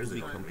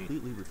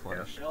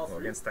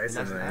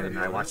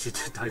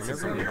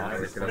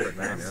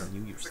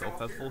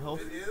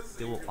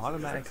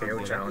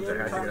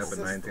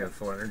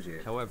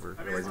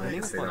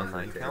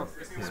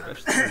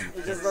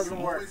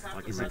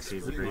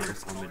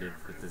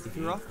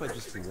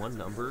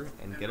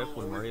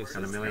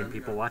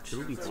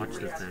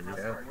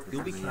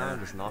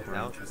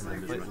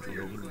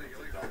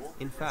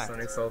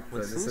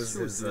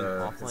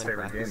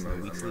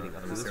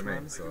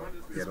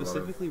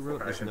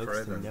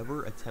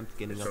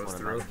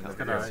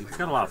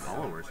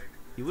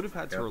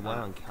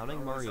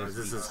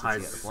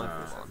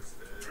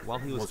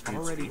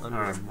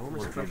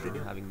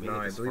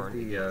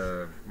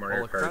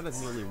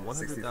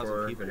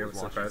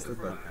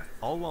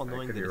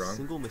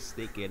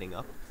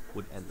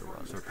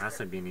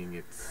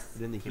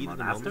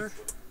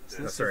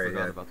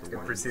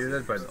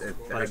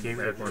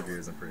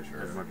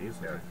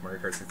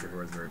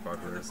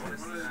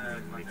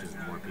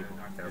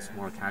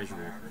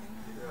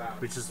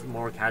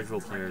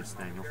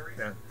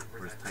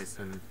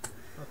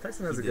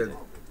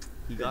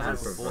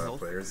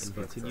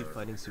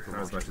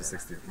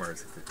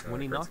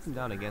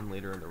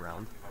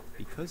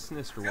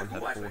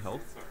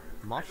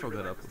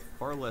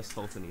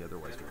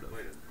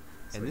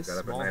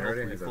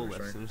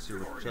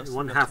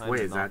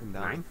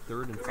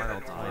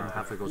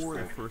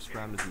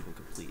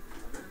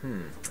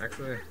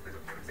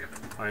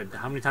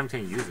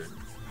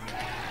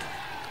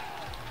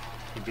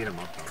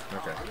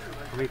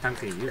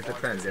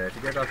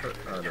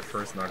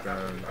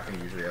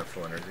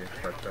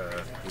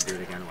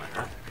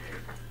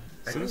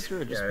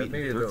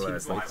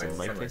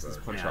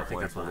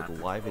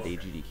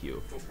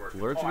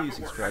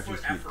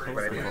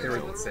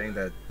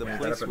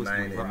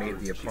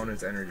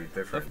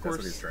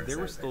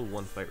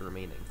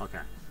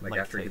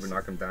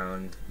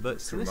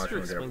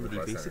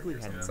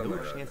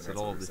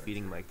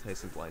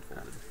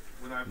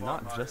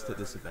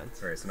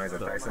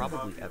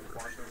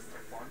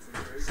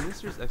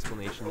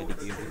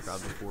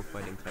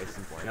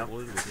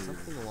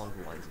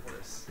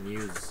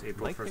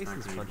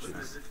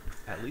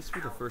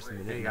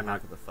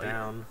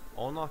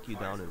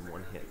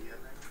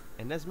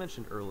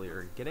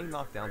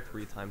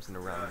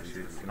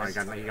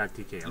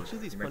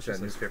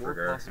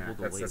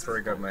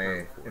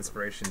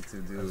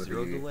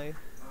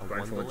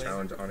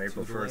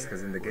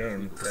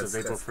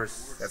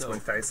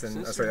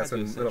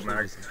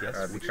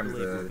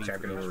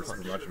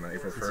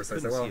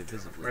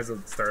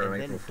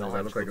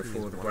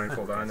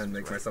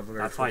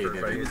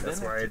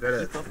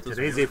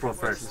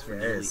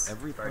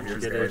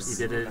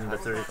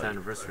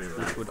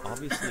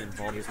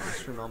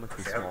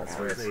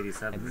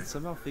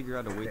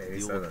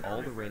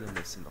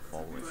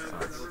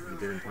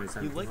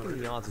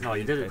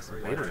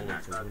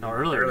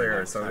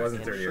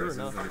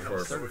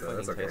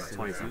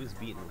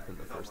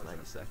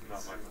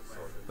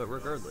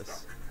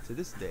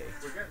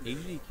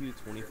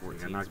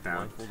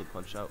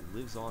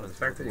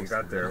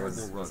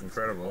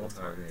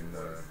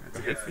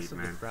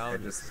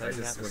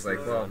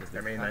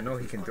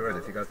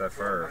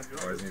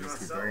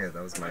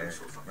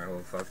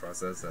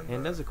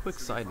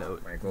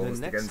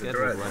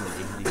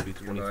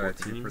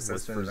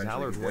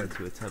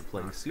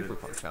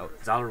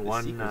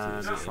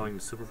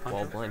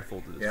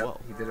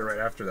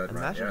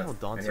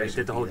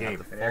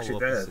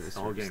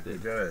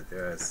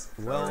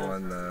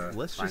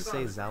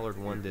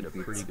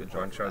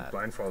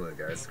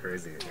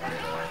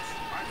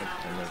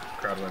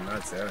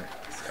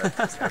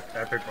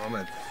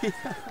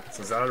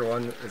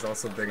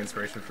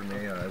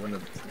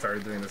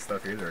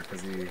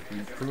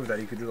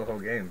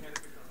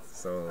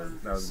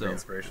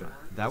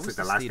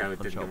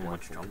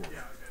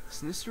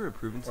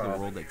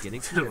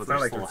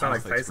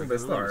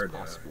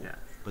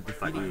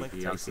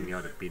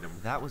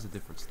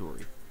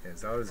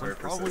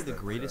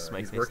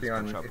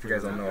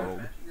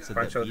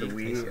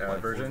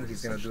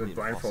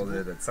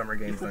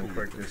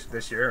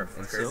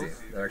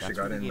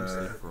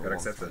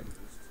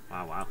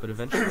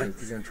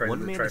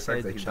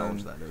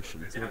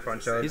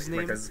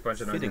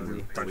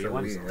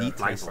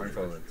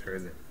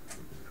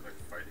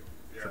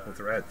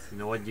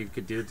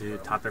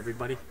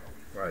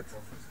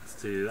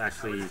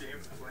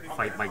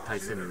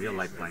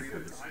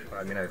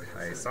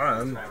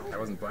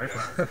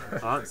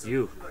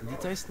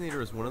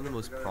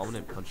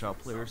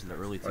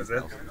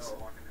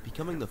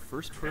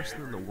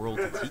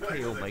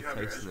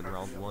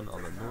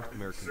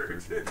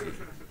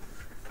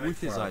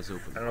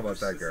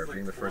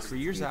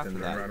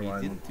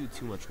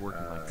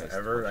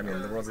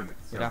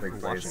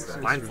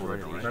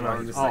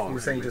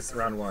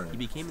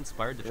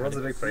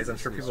 I'm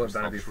sure people have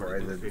done it before. I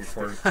did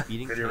before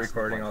Beating video Tyson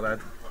recording, quite all that.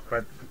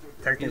 But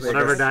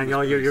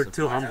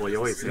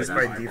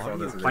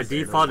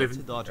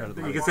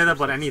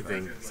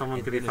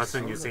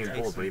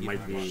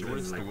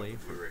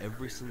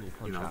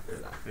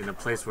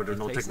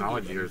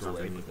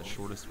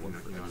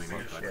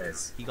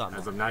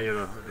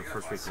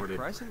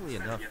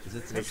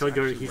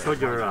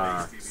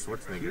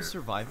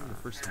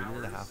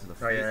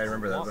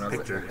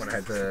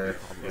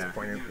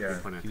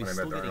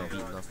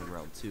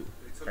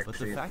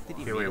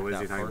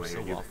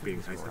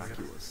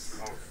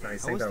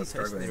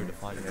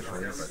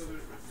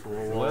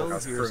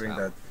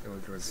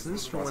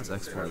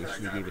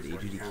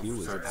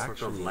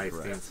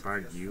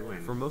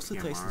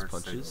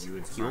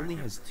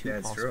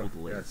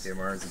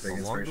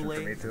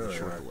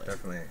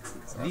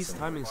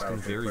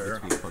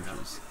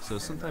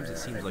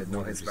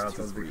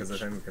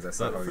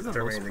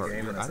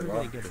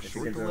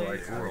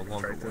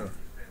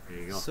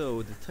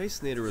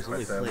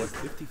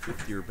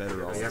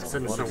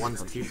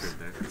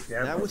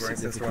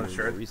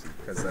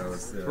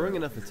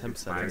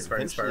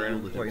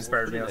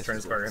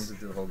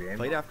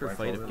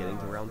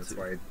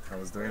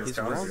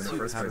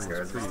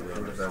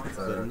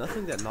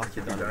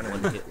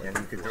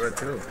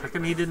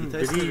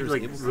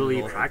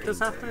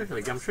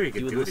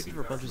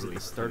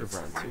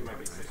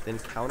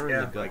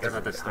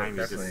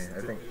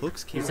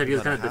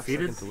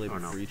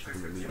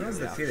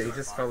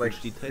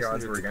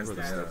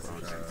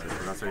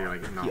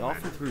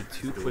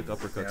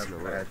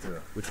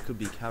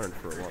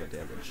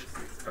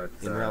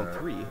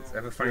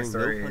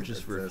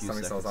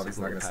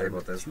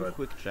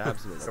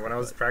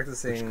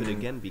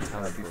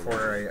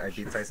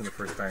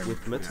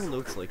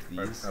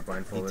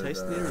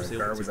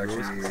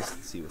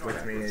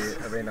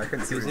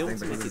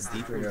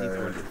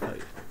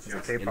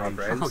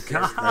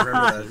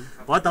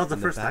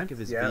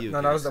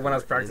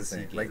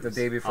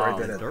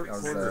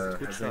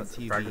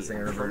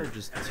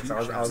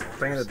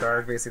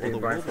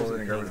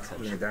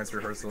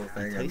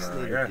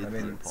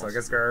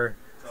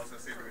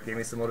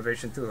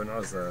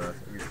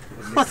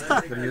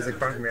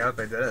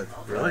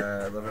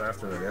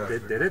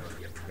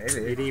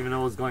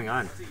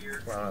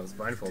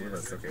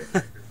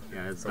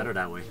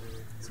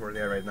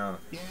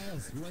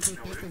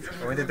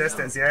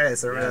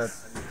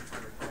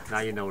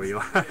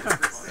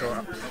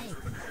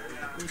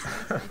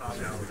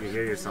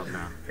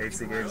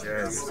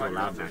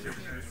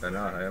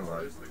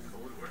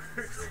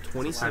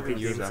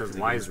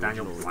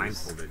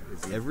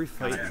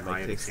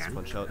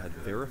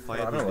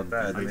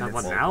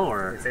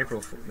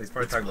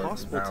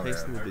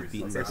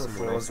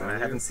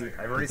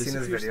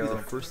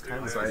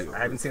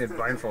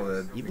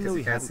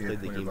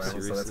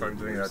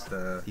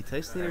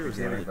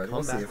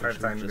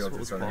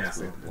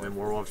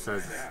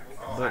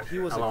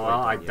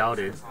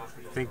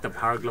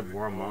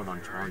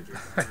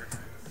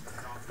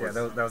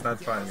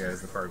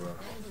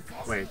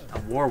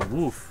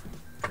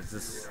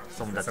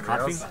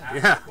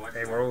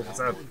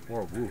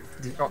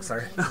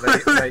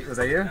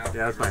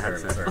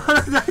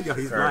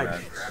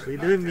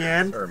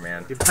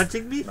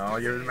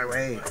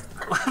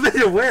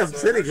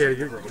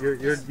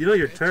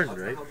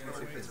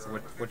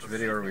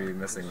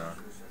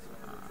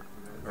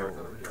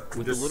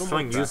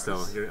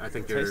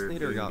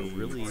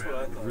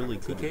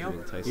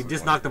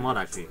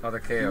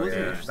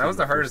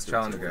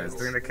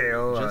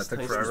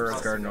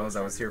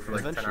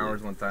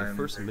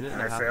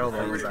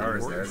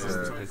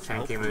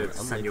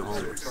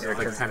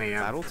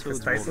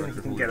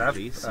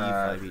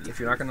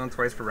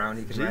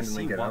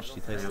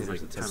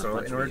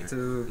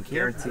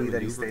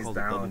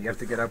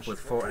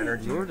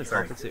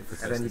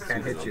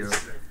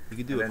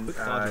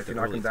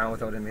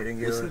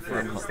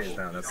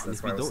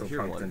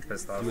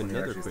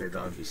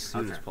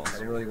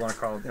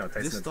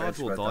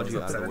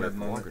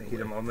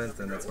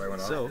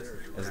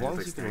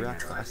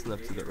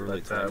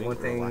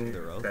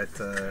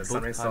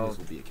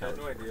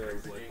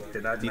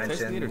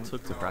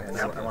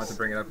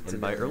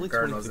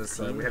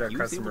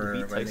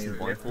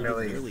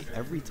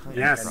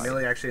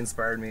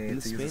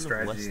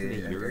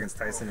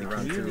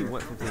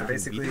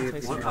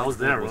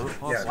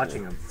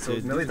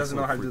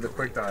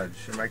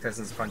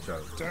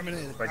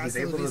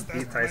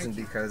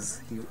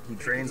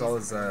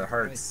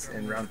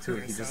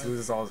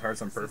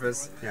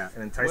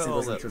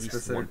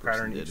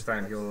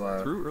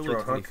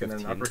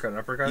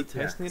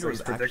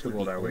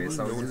that way,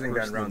 so I was using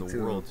that in round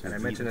 2, and I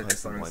mentioned it to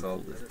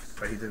Somersault,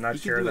 but he did not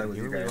share that with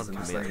you guys, and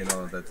just let you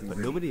know that he but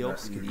didn't, nobody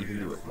else could even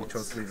do it he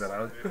chose to leave that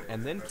out.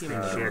 And then came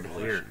shared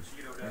here.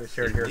 I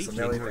shared here, so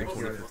Millie, January thank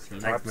you. 2015,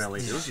 Thanks,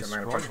 Millie. there was a I'm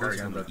strong gonna punch her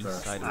version again, on the but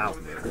east side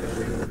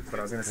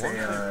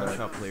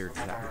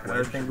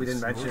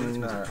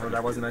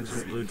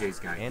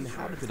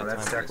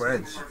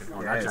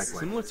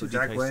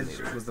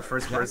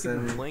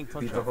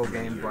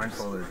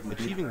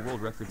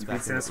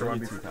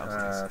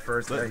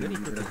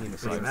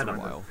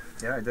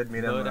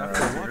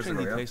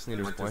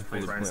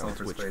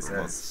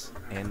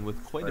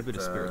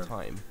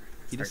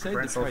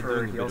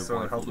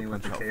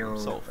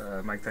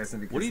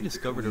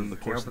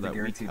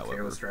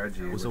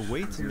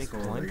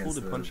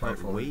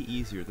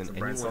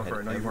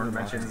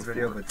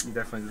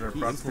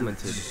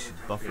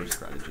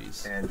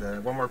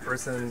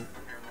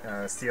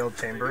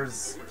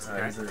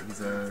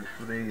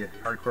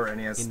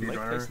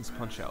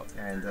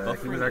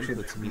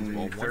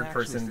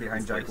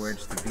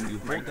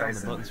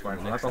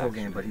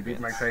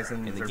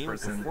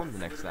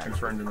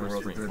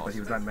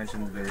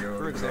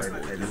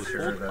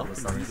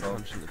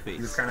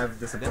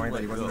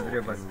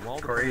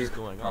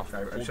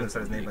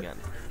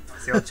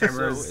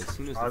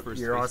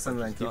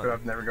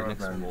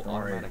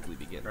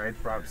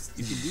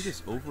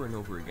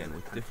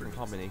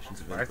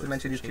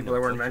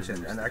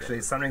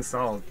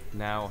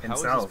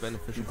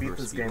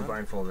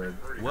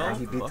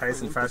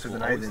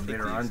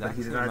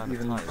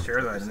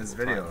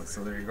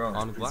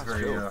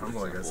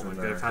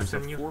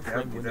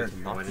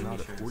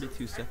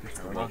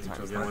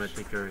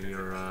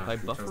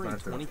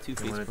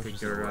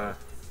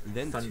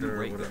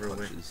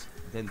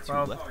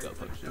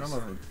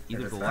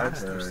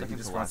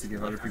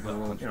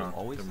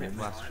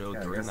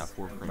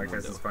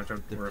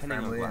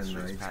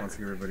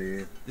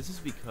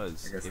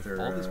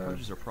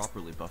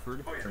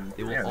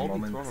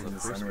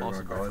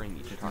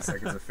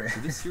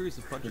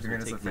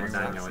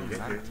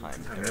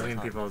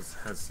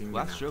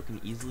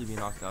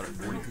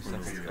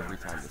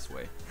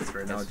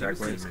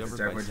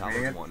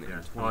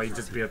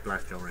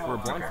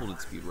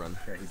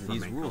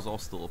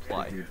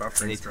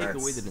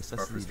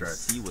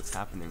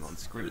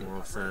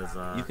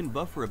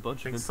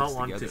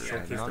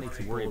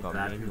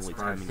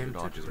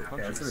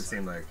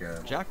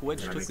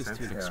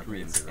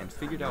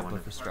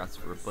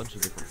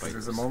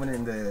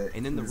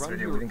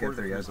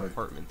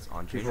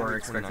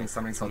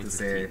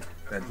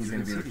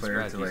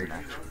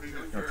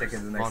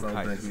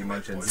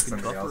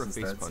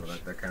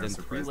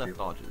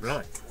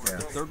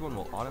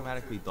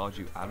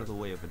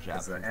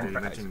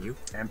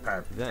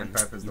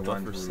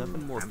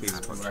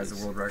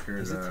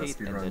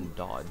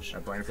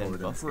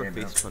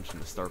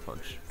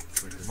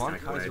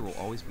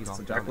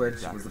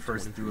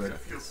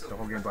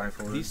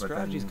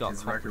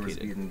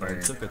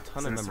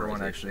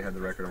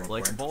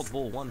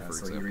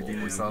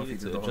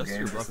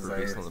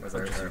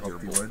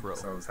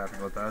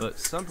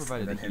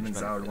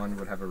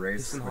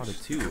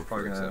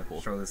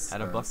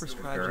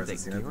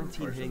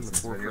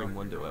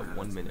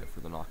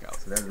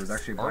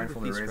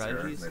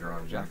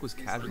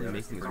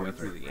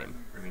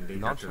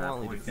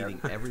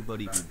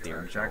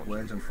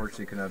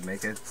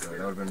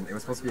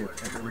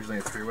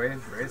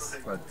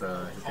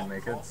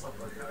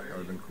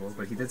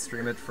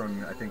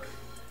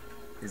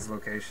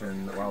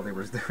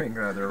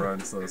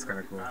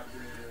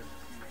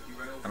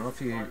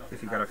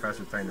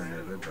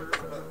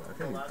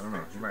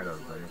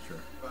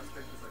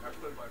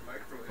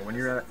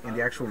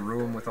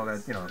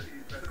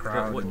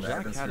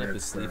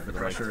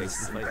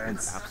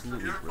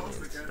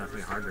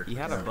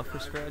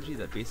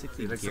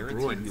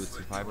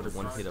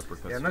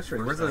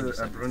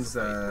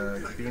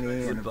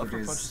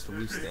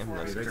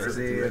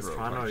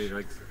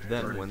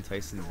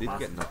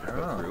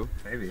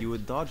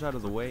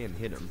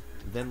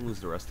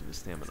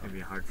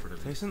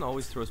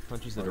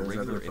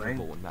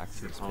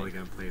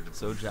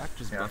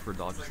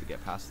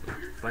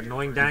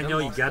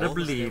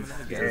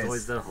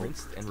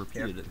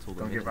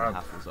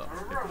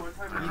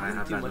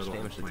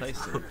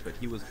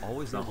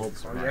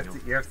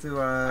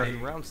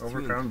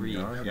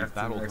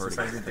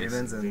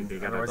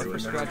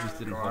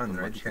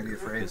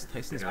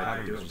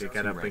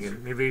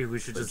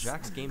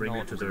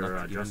your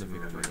enough to give him the dressing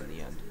room. victory in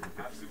the end.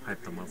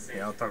 Hype them up.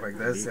 Yeah, I'll talk like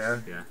this, yeah.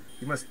 Yeah.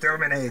 You must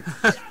terminate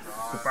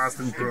the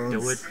Boston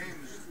Bruins. Do it.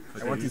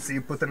 I want to see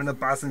you put them in the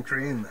Boston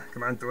cream.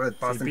 Come on, do it.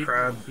 Boston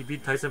Crab. He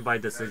beat Tyson by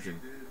decision.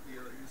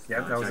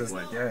 Yeah, that was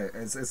just, yeah.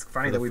 It's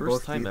funny that we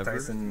both beat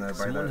Tyson by that.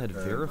 Someone had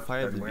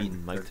verifiably that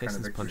beaten Mike kind of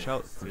Tyson's victory.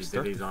 Punch-Out from He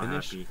start did, to he's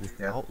finish unhappy.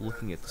 without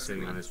looking at the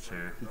Sitting on screen. his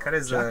chair. He cut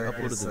his, Jack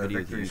uploaded his the video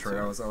to victory short. I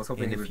YouTube, was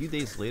hoping and he a would, few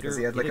days later,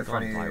 he had like it a had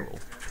gone funny,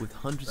 viral, with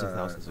hundreds of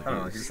thousands of I don't know,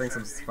 he was views. saying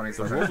some funny The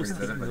stuff world after was he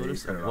did it, taking but he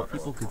notice cut of it what off.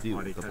 people could do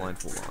with the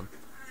blindfold on.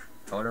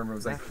 All I remember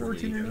was like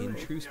 14 years In old.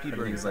 true And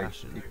speedrunning he's like,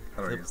 fashion,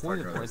 I don't know, the he was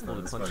point talking of about it,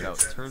 blindfolded it's funny.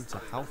 Punch-Out turned to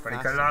how But he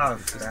fast cut it and off,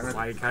 consistent. damn it.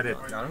 Why he cut it?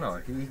 I don't know,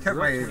 he kept Throughout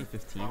my...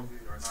 2015,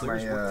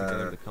 Players worked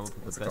together to come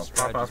up with the best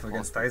pop off strategies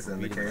against possible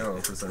Tyson, the beating KO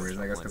Mike for some Tyson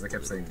reason. I guess because I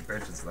kept saying blindfolded.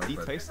 bench and stuff.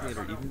 But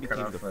DTysonator even cut became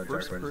off, the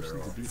first Jack person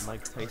Wedge to beat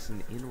Mike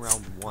Tyson in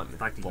round 1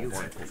 Back to while you, man.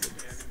 blindfolded.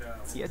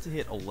 He had to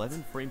hit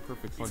 11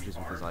 frame-perfect punches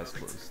with his eyes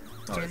closed.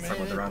 oh, let's talk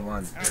about the round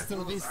 1.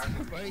 After this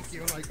break,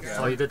 you're like,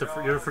 So you did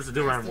you're the first to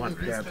do round 1.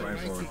 Yeah,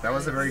 blindfold. That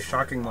was a very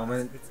shocking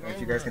moment. If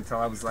you guys can tell,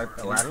 I was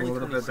like laughing a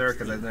little bit there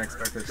because I didn't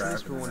expect it to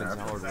Sinister happen. One and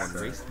Zallard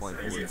won raced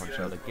blindfolded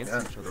Punch-Out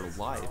against each other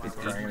live in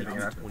ABW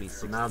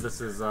 2016. Now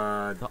this is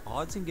The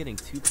odds in getting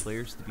 2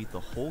 players to beat the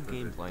whole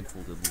game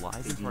blindfolded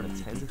live in front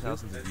of tens of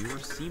thousands of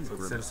viewers seemed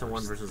grim at Sinister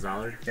One first. versus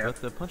Zallard. Yeah. But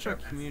the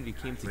Punch-Out community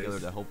came together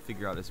to help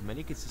figure out as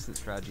many consistent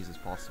strategies as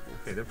possible.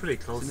 Okay, they're pretty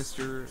close.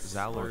 Sinister,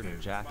 Zallard, Okay.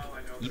 Jack,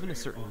 even a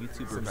certain YouTuber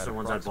had Sinister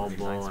one's at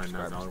approximately 9 Bulbo and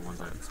subscribers Zallard at the one's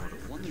time. at Soda.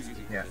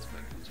 Yeah.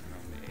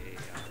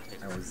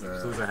 I was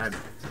Who's ahead?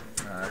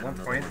 at one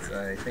point,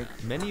 I think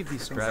Many of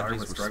these Zallard strategies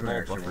was were struggling small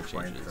actually buffer at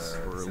one point. changes,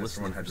 or Sinister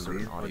listening One for had to certain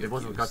lead. Oh, audio they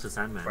both got cues. the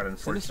Sandman. But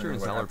Sinister unfortunately, and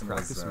what Zallard happened was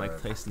practiced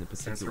Mike Tyson in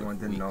Sinister particular One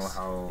for didn't know weeks,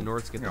 how in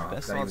order to get the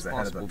best that he odds was ahead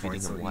at possible that point,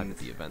 beating so him live he at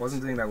the event.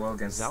 wasn't doing that well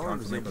against Zallard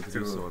was able Conflict to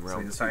do so in so he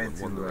round 2 decided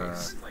and won the to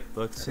race,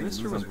 but I think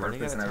Sinister use was on running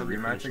purpose out and of have a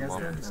time to rematch finish him against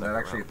off him, in the and that second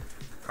actually round.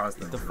 cost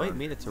him. If the to fight run.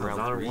 made it to Oh, round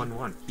Zallard 3,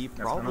 1-1. he I'm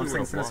probably would saying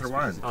have Sinister lost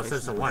won. because Oh, of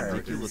Sinister Tyson's won.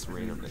 ridiculous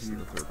randomness in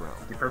the 3rd round.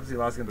 He purposely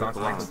lost against But the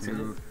Conflict last too.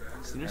 minute,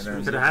 Sinister then-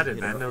 was Could have able had to it,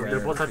 hit man. a They're very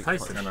both at perfect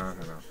Tyson. punch. I know.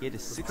 He had a pretty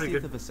 60th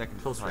good of a second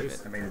to close time race.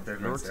 it I made a in order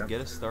difference, to yeah.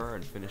 get a star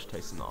and finish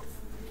Tyson off.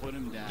 Put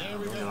him down. I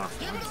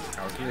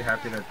was really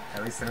happy that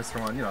at least Sinister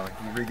One, he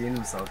redeemed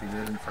himself. He did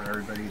it in front of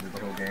everybody. He did the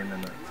whole game,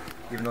 and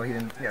even though he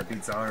didn't,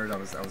 beat Zallard, I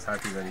was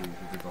happy that he did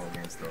the whole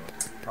game still.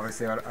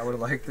 Obviously, I would have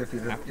liked if he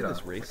did, After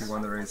this race, if he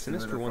won the race.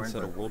 Sinister One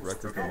set a world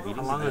record for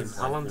beating How the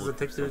game long does it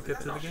take to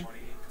get through the game?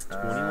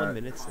 21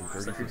 minutes and So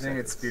if 33 you're doing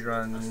it seconds.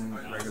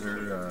 speedrun,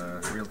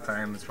 regular, real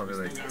time, it's probably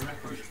like,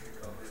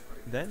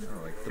 Then,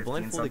 like the 15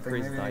 blindfolded something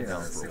craze maybe, died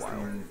down for a 16.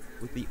 while,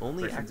 with the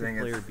only If you're active doing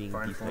it player being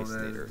blindfolded-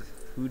 DTysonator,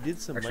 who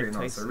did some Actually, Mike no,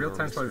 so Tyson real or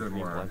time's probably Mr. a bit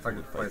Green more. I'm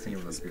blindfolded probably fights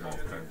thinking each of the week.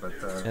 speedrun time,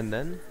 but And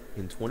then,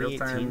 in real 2018,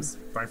 times,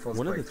 blindfold's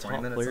one of like the 20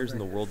 top minutes players in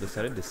the something. world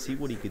decided to see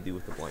what he could do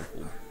with the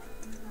blindfold.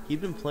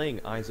 He'd been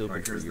playing eyes open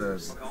Like, for here's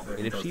years, the and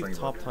details achieved thing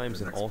top about times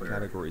the in next all player.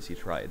 categories he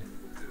tried.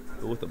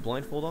 But with the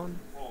blindfold on,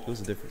 it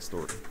was a different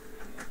story.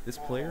 This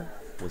player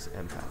was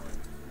Empath.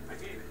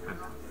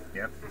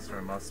 Yep, he's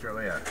from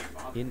Australia.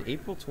 In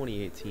April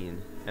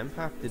 2018,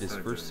 Empath did his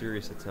first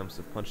serious attempts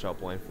of Punch-Out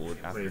blindfolded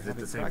after Wait, is it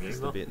having the same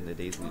practiced game, a bit in the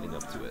days leading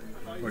up to it.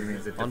 What do you mean?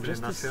 Is it On different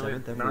just in his Australia?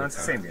 7th ever No, it's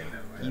the same attempt,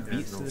 game. he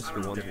beat no Sinister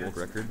One's world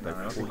record by No,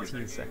 I don't think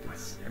 14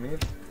 seconds. I mean,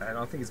 I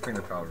don't think he's playing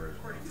the PAL version,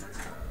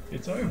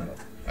 It's over.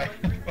 I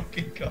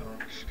fucking go.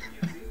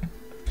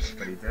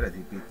 but he did it.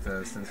 He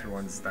beat Sinister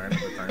One's time at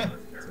the time.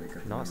 So he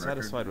could Not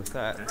satisfied with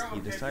that, he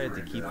decided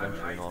to keep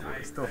venturing He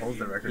onward. still holds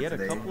the record He had a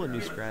today. couple of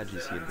new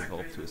strategies he had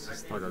developed to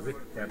assist Oh, him. does he?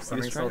 Yeah, He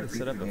was trying to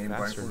set up a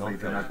faster blindfolded, he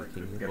did knockout not for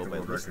King get Hippo the by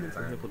world listening record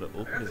for time. Hippo to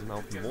open his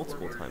mouth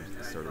multiple times at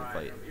the start of the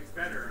fight.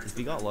 If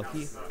he got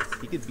lucky,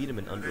 he could beat him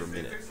in under a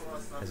minute,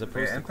 as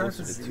opposed Yeah, to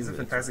closer Empath to 2 he's a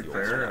minutes. fantastic with the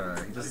old player.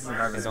 style. He just doesn't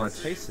have as And on much.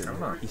 I Tyson, don't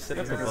know. he set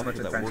up a doesn't have as buffer much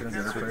that attention worked as with the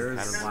other certain players.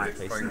 patterns Probably of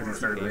Tyson because he and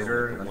started TKO later.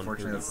 at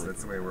Unfortunately, 1:30.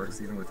 that's the way it works.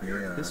 Even with me.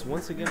 This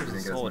once again didn't was a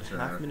get as solid much,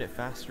 half-minute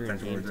faster in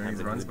attention game when doing time these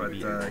than runs, he would but be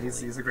normally.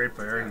 he's a great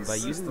player. He's By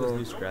using still, those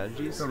new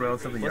strategies, still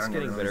relatively plus young.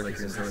 getting you know, better he's like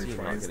in his early consistency and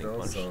not 20s getting still.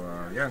 punched, So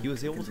yeah, he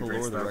was able can to do great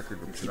lower the stuff.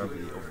 record Keeps it up.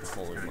 repeatedly over the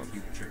following month.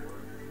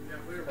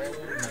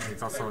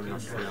 It's also in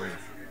Australia.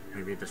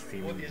 Maybe the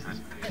streaming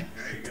time.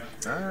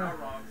 Ah,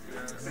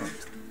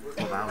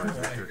 12 hours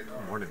after,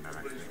 more than that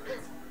actually.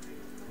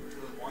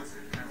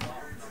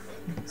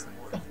 so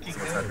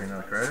what's happening in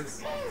the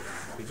credits?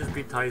 He just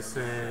beat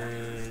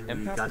Tyson. He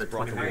Empath got has a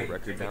brought the 20 world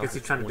record I down guess to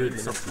he's trying to 20 do it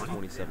minutes and sub-20.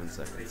 27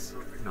 seconds,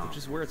 No. which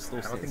is where it still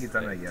I don't think stands he's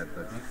done today. that yet,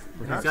 but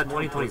Perhaps got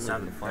more importantly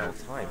 2027. than the final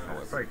time,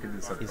 however, probably could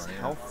do something. is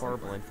how far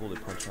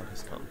Blindfolded Punch-Out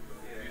has come.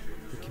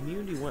 The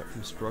community went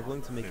from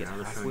struggling to make it now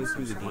they're halfway showing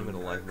through the some game in a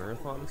live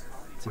marathon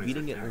to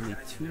beating it only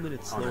 2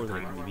 minutes Oh, the slower than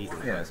it time. can be beaten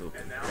with Yeah. eyes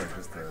open.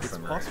 Just It's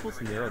summary. possible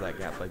to narrow that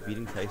gap by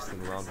beating Tyson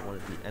in round 1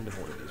 at the end of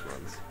one of these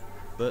runs,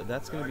 but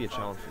that's going to be a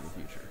challenge for the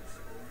future.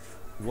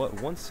 What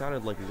once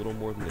sounded like little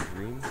more than a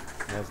dream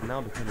has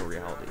now become a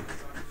reality.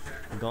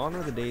 Gone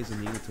are the days of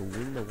needing to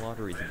win the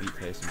lottery to beat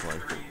Tyson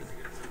blindfolded.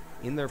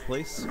 In their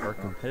place are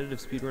competitive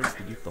speedruns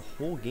to beat the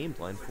whole game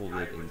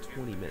blindfolded in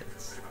 20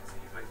 minutes.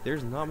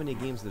 There's not many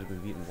games that have been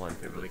beaten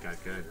They really blindfolded,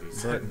 got good.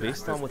 These but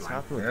based on what's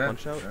happened with Yeah,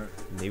 Punch-Out, yeah.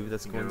 maybe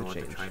that's You going never to want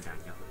to change. try that,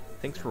 yeah.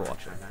 Thanks for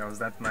watching. That was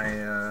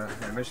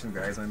my mission,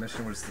 guys. My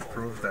mission was to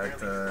prove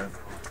that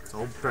It's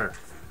over.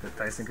 that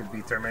Tyson could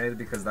be terminated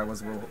because that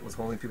was what was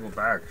holding people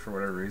back for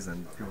whatever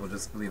reason. People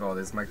just believe, oh,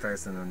 this Mike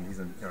Tyson and he's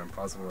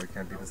impossible. I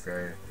can't beat this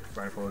guy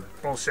blindfolded.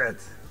 Bullshit.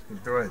 You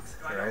do it.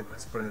 All right,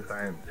 just put in the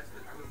time.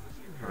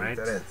 Right?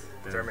 Did it.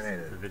 The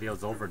Terminated.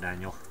 video's over,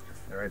 Daniel.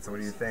 All right. So what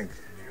do you think?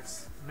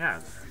 Yeah,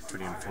 it's a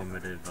pretty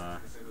informative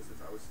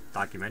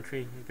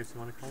documentary, I guess you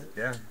want to call it.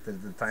 Yeah.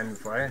 Did the time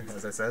fly?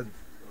 As I said.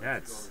 Yeah,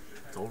 it's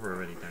over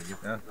already, Daniel.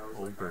 Yeah.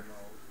 Over.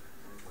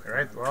 All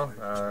right. Well,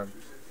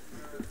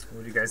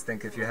 what do you guys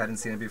think? If you hadn't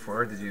seen it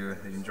before, did you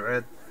enjoy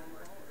it?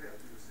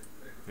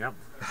 Yep.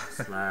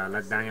 Just,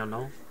 let Daniel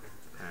know.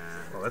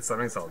 Well, that's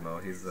Stomach Salt, no.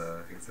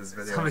 It's his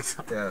video. Stomach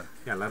Salt. Yeah.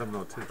 Yeah, let him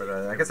know too. But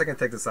I guess I can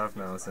take this off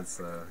now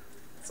since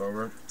it's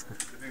over.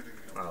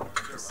 Wow.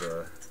 Just,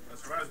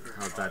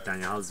 how's that,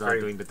 Daniel? How's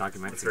doing the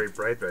documentary? it's very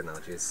bright right now,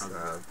 jeez.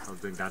 How's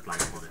doing that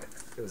blindfolded?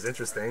 It was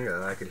interesting.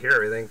 I could hear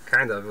everything,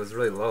 kind of. It was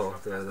really low.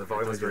 The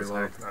volume was very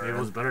low. Maybe it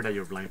was better that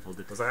you were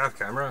blindfolded. Was I off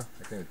camera?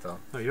 I can't even tell.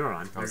 No, you were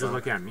on. You're just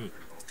looking at me.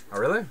 Oh,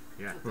 really?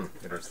 Yeah.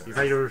 Interesting. You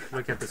thought you were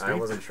looking at the screen? I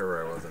wasn't sure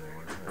where I was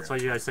anymore. That's why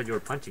I said you were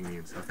punching me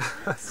and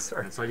stuff.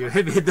 Sorry. That's why you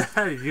hit me with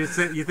that. You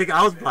think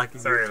I was blocking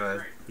Sorry, you.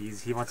 man.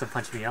 He wants to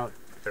punch me out.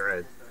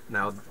 Alright.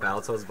 Now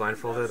Battletoads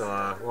blindfolded.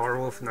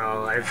 Werewolf.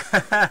 Now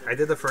I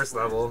did the first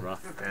level,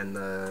 and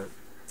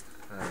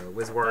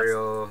Wiz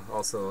Wario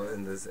also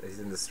he's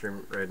in the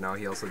stream right now.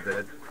 He also did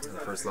it in the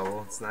first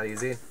level. It's not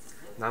easy.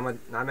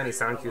 Not many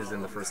sound cues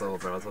in the first level,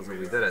 but also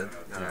we did it.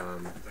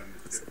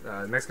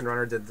 Mexican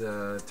Runner did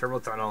the Turbo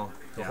Tunnel.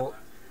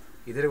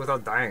 He did it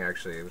without dying,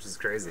 actually, which is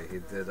crazy. He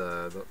did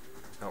oh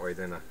wait,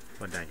 didn't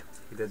What Daniel?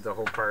 He did the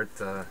whole part.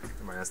 Am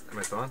I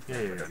still on?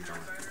 Yeah. He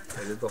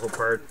did the whole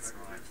part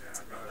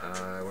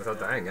without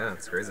dying. Yeah,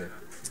 it's crazy.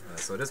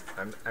 So it is.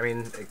 I mean,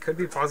 it could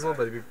be possible,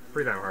 but it'd be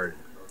pretty damn hard.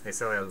 Hey,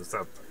 Sally, what's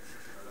up?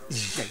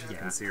 Yeah. You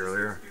can see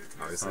earlier.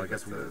 Obviously, So I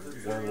guess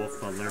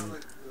Werewolf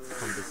learned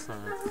from this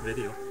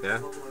video. Yeah.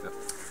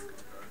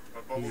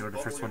 You were the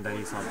first one that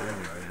he saw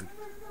doing it, man.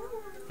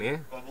 Me?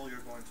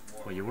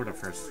 Well, you were the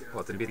first.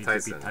 Well, to beat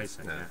Tyson.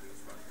 Yeah.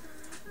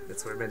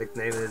 That's what my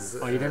nickname is.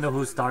 Oh, you didn't know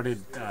who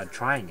started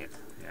trying it.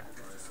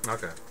 Yeah.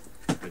 Okay.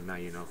 But now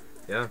you know.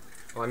 Yeah.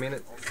 Well, I mean,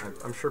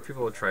 I'm sure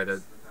people have tried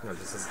it, you know,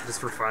 just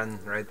for fun,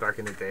 right? Back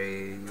in the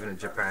day, even in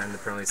Japan,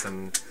 apparently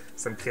some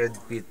kid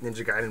beat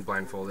Ninja Gaiden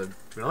blindfolded.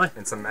 Really?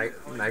 In some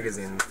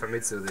magazine,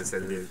 Famitsu, they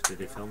said Did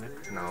they film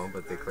it? no,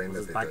 but they claimed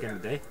that they Back did. in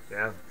the day?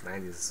 Yeah,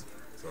 90s.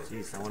 So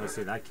Jeez, I want to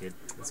see that kid.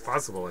 it's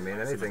possible. I mean,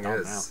 anything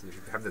adult is. If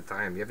you have the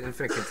time, you have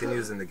infinite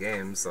continues in the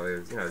game, so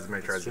you know as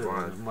many tries as you True.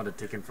 want. It might have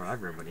taken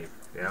forever, but you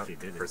actually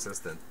did it.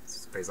 Persistent.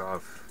 It pays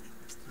off.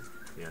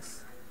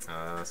 Yes.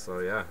 So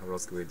yeah, what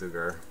else could we do,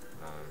 Gar?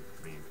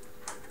 I mean,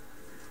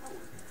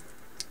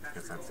 I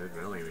guess that's it,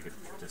 really. We could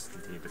just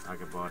continue to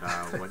talk about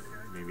what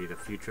maybe the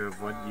future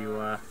of what you.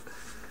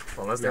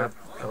 Unless they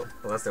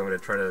want to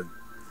try to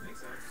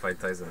fight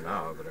Tyson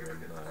now, but I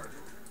mean,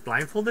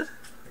 Blindfolded?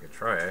 I could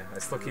try. I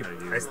still keep.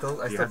 Do I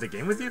still you have the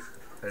game with you?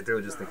 I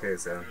do just in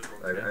case. Yeah,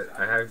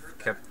 I have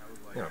kept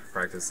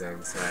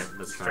practicing. So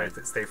Let's try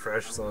to stay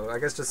fresh. So I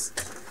guess just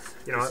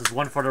This is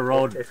one for the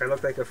road. If I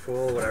look like a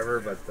fool, whatever.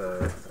 But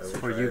I will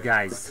For you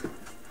guys.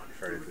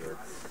 try to do it.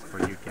 For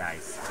you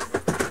guys.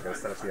 Gotta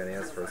set up the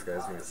NES first,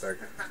 guys. Give me a sec.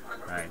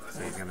 Alright, so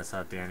he's gonna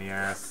set up the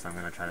NES. I'm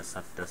gonna try to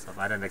set this up.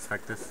 I didn't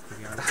expect this, to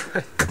be honest.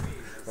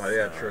 Well,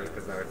 yeah, true.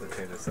 Because now I have to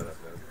change the setup.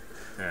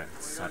 Yeah,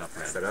 it's set up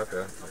right. Set up, yeah.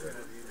 Okay.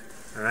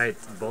 Alright,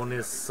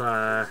 bonus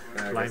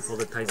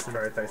blindfolded Tyson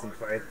Try a Tyson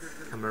fight.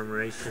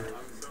 commemoration.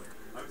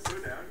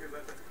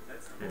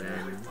 And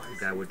then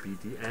that would be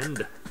the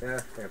end. Yeah, I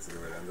think that's the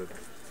way it ended.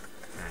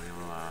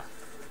 Daniel,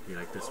 you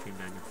like this stream,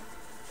 Daniel?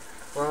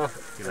 Well,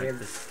 You I like mean,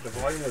 this? the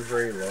volume was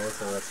very low,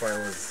 so that's why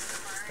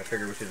I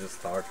figured we should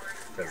just talk,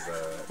 because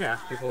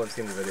people have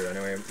seen the video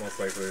anyway, most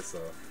likely, so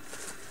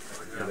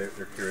they're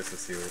curious to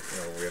see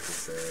what we have to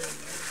say.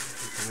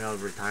 Coming out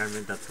of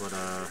retirement, that's what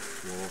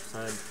Wolf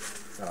said.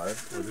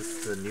 Was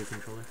this the new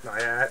controller? No,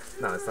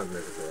 it's not the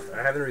new controller.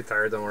 I haven't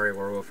retired, don't worry,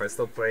 Werewolf. I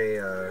still play.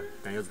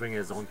 Daniel's bringing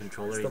his own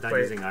controller. Still He's not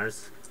play- using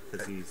ours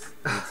because he needs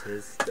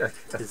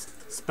his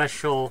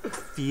special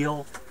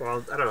feel.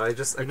 Well, I don't know.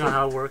 You know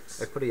how it works.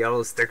 I put a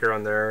yellow sticker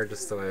on there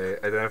just so I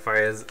identify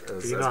as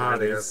You know how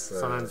it is. as,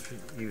 Sometimes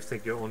you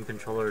think your own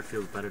controller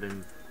feels better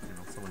than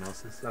someone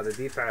else's. No, the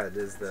D-pad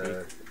is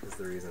the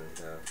reason.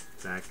 Yeah.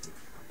 Exactly.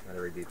 Not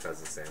every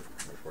D-pad's the same,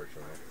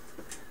 unfortunately.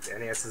 The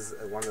NES is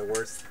one of the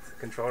worst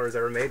controllers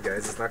ever made,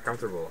 guys. It's not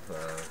comfortable.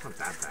 Not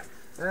that bad.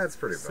 Yeah, it's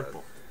pretty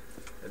Simple. bad.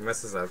 It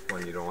messes up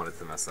when you don't want it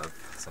to mess up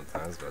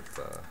sometimes, but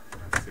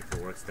See if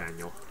it works,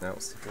 Daniel. no,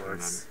 it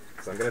works.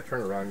 So I'm gonna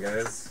turn around,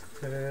 guys.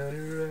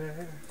 Every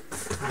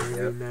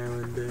now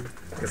and then.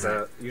 Because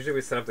usually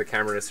we set up the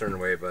camera in a certain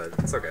way, but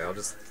it's okay. I'll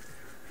just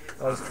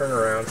turn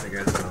around so you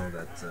guys know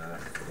that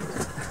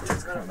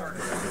it's kind of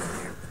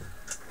actually,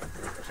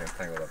 I'm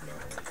tangled up now.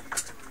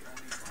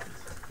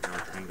 You're all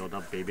tangled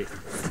up, baby.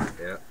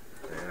 Yeah,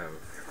 I am.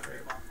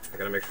 I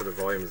gotta make sure the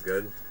volume is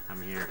good.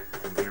 I'm here.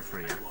 I'm here for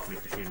you.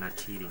 Make sure you're not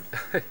cheating.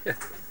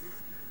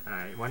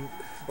 Alright, one.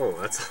 Oh,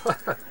 that's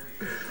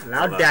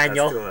Loud,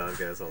 Daniel. That's too loud,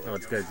 guys. Hold on. No,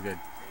 it's good, it's good.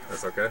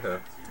 That's okay? Yeah.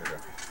 Okay.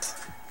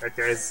 Alright,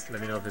 guys.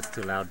 Let me know if it's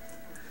too loud.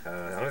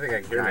 I don't think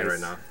I can hear me right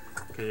now.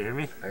 Can you hear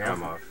me? I think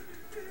I'm off.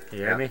 Can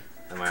you hear me?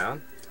 Am I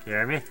on? Can you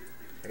hear me?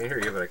 I can hear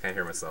you, but I can't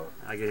hear myself.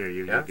 I can hear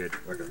you. Yeah? You're good.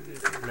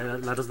 Okay.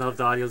 Let us know if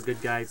the audio's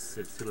good, guys.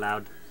 If it's too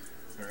loud.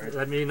 Alright.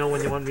 Let me know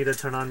when you want me to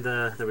turn on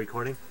the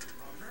recording.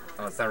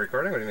 Oh, it's not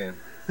recording? What do you mean?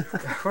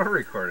 We're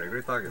recording. What are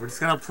you talking We're about? just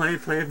gonna play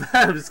it back.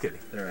 I'm just kidding.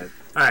 Alright.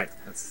 Alright.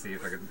 Let's see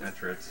if I can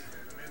enter it.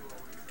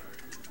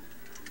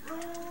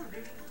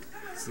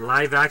 It's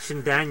live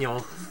action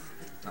Daniel.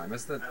 Oh, I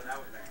missed it.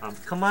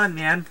 Come on,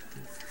 man.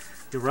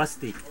 You're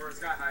rusty. Or it's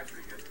got high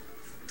pretty good.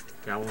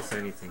 Okay, I won't say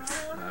anything.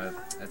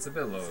 It's a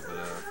bit low,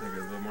 but maybe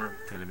a little more.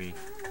 Okay, let me.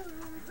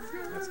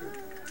 That's good.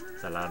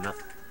 Is that loud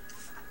enough?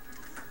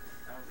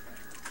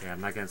 Yeah,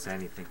 I'm not gonna say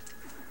anything.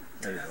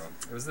 There you go.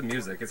 It was the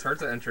music. It's hard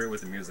to enter it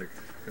with the music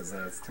because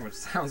it's too much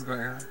sounds going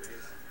on.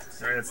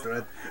 Alright, let's do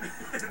it.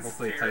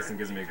 Hopefully Tyson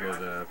gives me a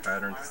good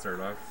pattern to start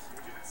off.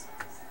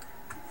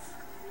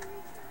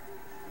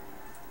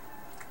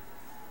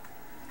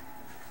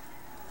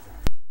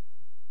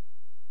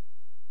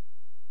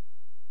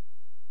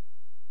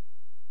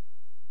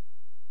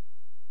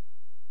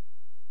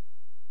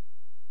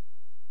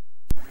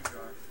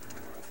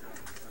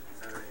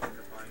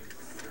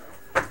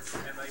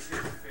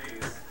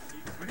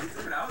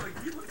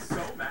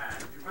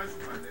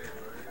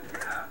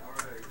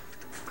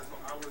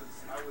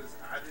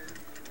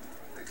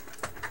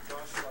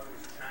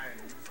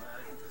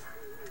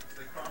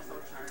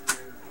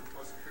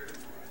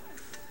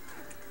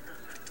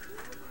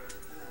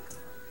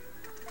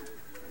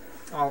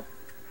 Oh,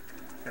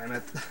 damn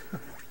it.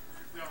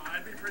 No,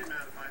 I'd be pretty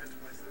mad if I had to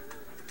place it.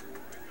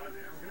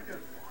 Goddamn, I'm gonna get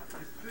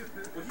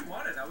a Well, he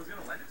wanted. I was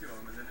gonna lend it to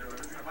him, and then I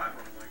was gonna buy it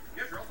for him. Like,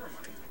 yeah, sure, I'll throw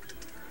money.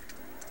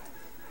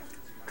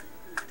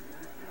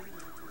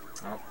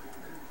 Oh,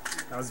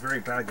 that was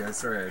very bad, guys.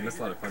 Sorry, I missed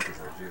a lot of punches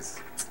there. Jeez.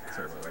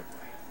 Sorry about that.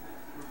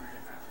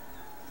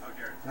 Oh,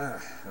 Jared.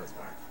 That was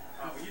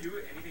bad. When you do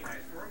anything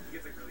nice for him, he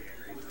gets like really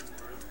angry.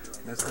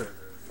 That's good.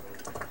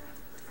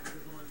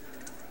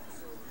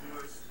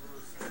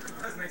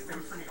 That's nice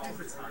things for me all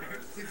the time.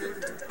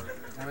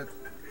 Damn it.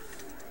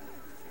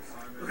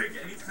 Like,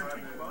 anytime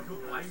I go out,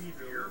 he'll buy me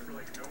beer for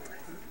like no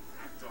reason.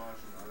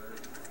 Josh and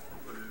I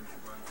put it into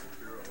my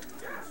hero.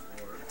 Yeah.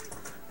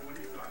 But when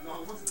he got, no,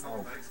 it wasn't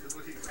Oh. nice because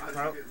when he got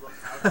Well, it,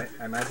 like,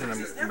 I imagine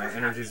my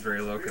energy's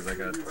very low because I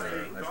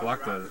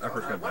blocked the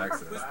uppercut by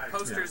accident.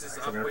 Posters Yeah. is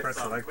So up I'm gonna with press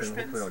select push and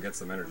pins. hopefully I'll get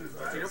some energy. Do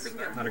you know if we can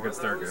get Not a more good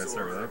start, of guys. those,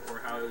 Sorry about that. or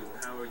how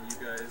are you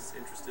guys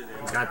interested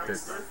in? Got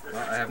this.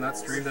 Well, I have not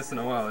streamed this in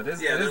a while. It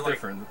is Yeah, they're like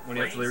different when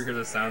you have to hear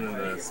the sound in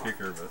the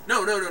speaker, but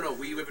No.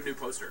 We have a new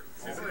poster.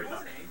 He wasn't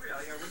angry.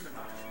 Like, I wouldn't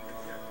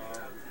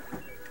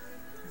have.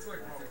 He's like,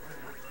 oh,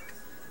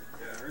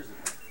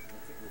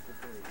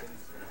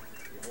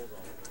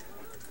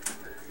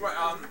 Right.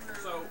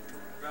 So,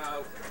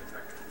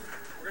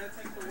 we're gonna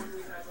take the one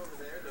we have over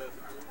there. The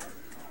blue one.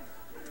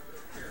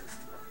 Here.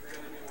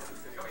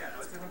 oh yeah,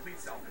 no, it's a complete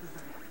selfish.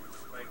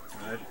 Like,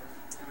 alright.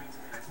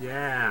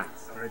 Yeah.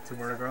 Alright, 2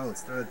 more to go.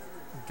 Let's do it.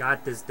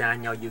 Got this,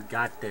 Daniel. You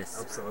got this.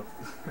 Hope so.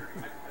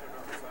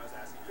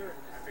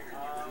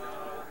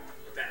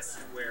 Best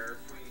where.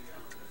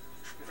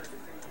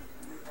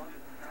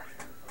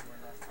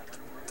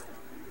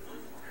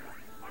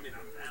 I mean,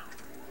 I'm down.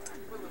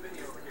 Put the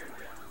video over here.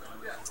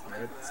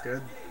 Alright, it's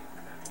good.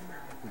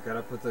 He got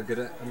up with a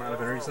good amount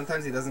of energy.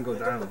 Sometimes he doesn't go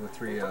down with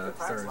 3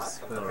 stars.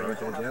 But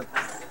he did, yep.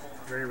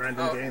 Very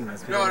random game.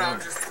 As people No, know.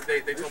 just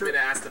they told me to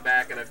ask the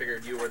back, and I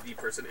figured you were the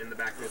person in the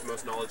back who was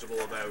most knowledgeable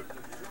about.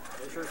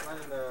 Are you sure it's not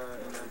in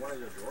one of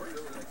your drawers?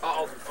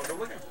 I'll go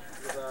look.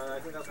 Because, I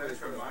think that's where they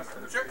put it last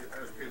time. Sure.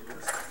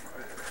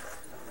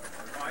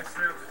 oh, I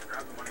straight up just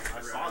grabbed the money.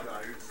 I saw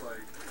that. It's like,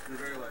 you're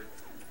very like,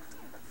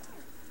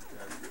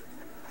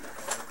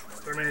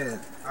 Terminated.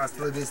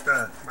 Hasta la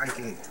vista,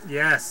 Mikey.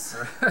 Yes.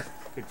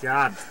 Good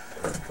job.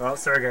 Well,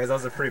 sorry guys, that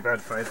was a pretty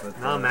bad fight, but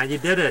No, man, you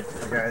did it.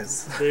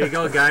 guys. There you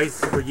go, guys.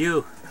 For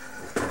you.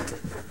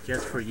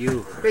 Just for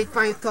you. Great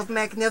find yourself,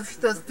 Mac. Never see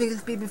those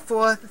fingers be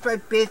before. That's right,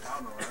 bitch.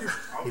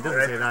 He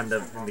doesn't say that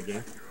in the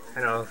game.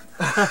 I know.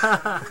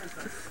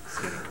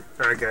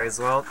 Alright guys,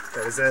 well,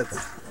 that is it.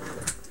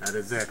 That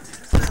is it.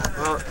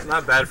 Well,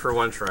 not bad for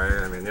one try.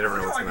 I mean, you never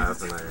know what's gonna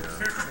happen.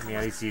 I mean,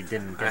 at least you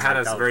didn't I get had a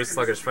knocked out. very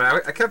sluggish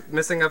fight. I kept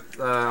missing up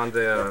on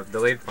the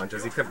delayed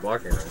punches. He kept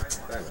blocking them.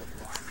 Damn it.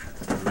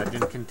 The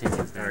legend continues,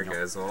 Alright Daniel.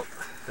 guys, well,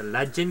 The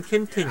legend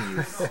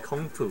continues.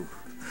 Kung Fu.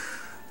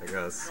 I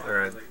guess.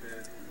 Alright.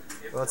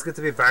 Well, it's good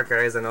to be back,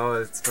 guys. I know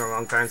it's been a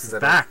long time since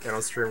I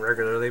don't stream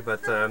regularly,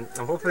 but I'm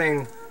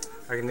hoping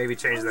I can maybe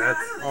change that.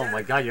 Oh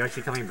my god, you're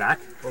actually coming back?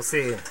 We'll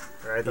see.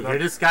 Alright, You hear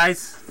this,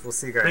 guys? we'll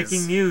see, guys.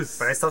 Breaking news.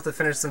 But I still have to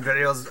finish some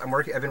videos.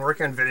 I've been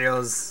working on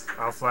videos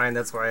offline.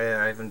 That's why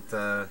I haven't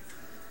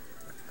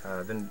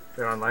been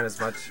online as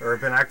much, or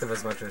been active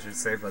as much, I should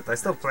say. But I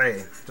still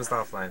play, just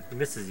offline. He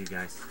misses you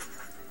guys.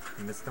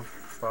 You missed them?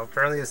 Well,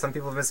 apparently some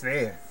people miss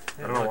me.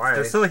 I don't know why.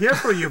 They're still here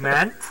for you,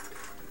 man.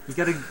 You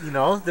gotta,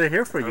 they're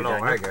here for I you, don't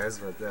know Daniel. why, guys,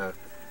 but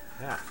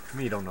Yeah,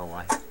 me don't know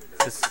why.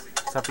 Just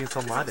stop being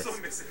so modest.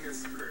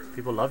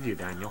 People love you,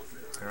 Daniel.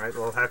 Alright,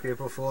 well, happy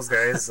April Fools,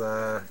 guys.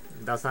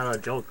 That's not a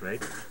joke,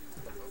 right?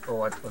 Oh,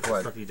 what?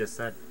 Stuff you just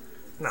said.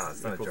 No,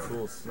 it's not April a joke.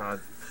 Fools. No,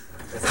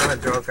 it's not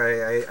a joke.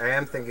 I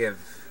am thinking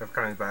of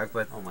coming back,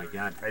 but Oh my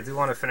god. I do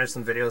want to finish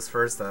some videos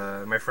first.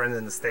 My friend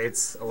in the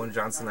States, Owen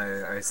Johnson,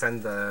 I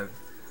send,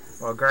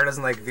 well, Gar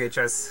doesn't like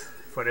VHS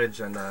footage,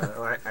 and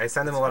I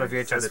send him a lot of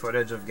VHS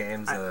footage of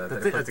games that I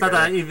put It's not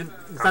together.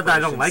 that I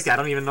don't like it. I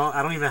don't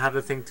even have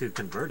the thing to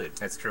convert it.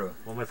 It's true.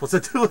 What am I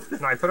supposed to do with it?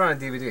 No, I put it on a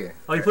DVD.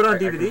 Oh, you put it on I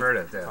DVD? convert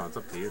it, yeah. Oh, it's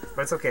up to you.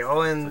 But it's okay.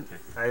 Owen, It's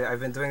okay. I've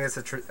been doing this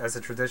as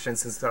a tradition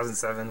since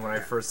 2007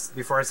 when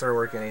before I started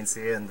working at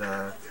ANC, and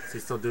so you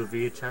still do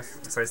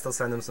VHS? So I still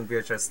send them some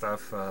VHS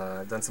stuff.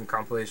 I've done some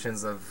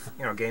compilations of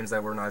games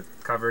that were not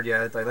covered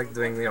yet. I like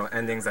doing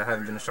endings that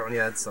haven't been shown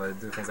yet, so I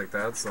do things like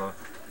that. So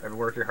I've been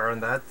working hard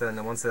on that, and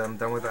then once I'm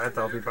done with that,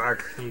 I'll be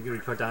back. Can you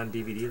put down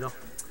DVD though?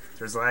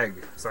 There's lag.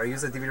 So I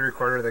used a DVD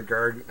recorder that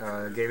Gar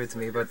gave it to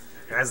me, but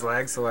it has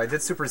lag, so I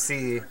did Super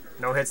C,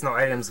 no hits, no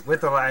items, with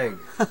the lag.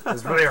 It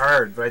was really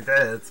hard, but I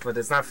did it, but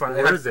it's not fun.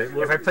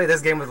 If I play this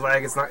game with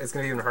lag, it's going to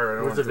be even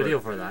harder. Where's the video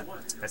for that?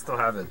 I still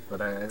have it,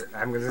 but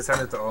I'm going to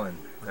send it to Owen.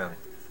 Yeah.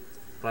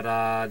 But,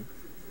 I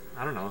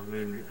don't know, I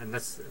mean,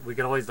 unless, we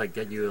could always, like,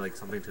 get you, like,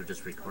 something to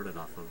just record it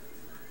off of.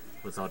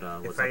 Without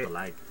the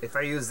lag. If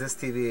I use this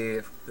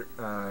TV,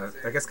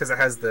 I guess because it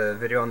has the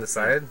video on the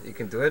side, you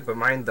can do it, but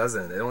mine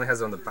doesn't. It only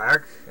has it on the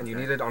back, and you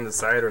need it on the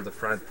side or the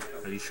front.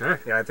 Are you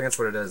sure? Yeah, I think that's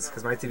what it is,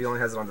 because my TV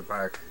only has it on the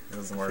back. It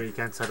doesn't work. So you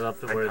can't set it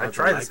up to where I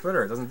tried the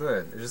splitter, it doesn't do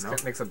it. It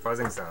just makes a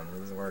buzzing sound. It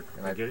doesn't work.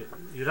 Like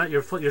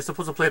you're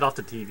supposed to play it off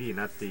the TV,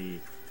 not the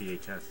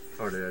VHS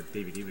or the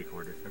DVD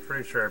recorder. I'm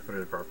pretty sure I put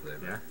it properly.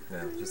 Yeah?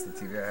 Yeah, just the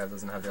TV I have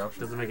doesn't have the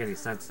option. Doesn't make any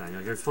sense,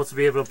 Daniel. You're supposed to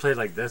be able to play it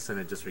like this, and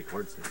it just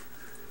records it.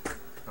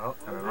 Oh,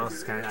 I don't know.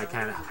 I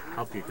can't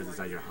help you because it's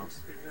at your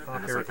house.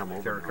 Unless I come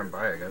over. Come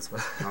by, I guess.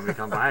 You want me to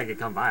come by? I can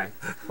come by.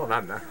 Well,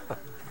 not now.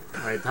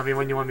 Alright, tell me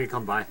when you want me to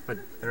come by. But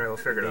alright, we'll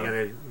figure it out. You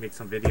gotta make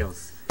some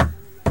videos.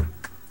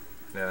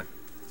 Yeah.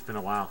 It's been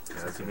a while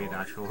since you made an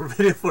actual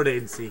video for the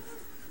ANC.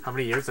 How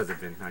many years has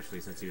it been, actually,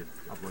 since you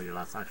uploaded your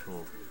last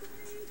actual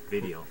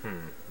video?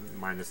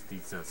 Minus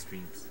these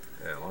streams.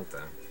 Yeah, a long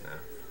time. Yeah.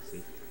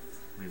 See?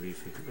 Maybe you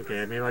should...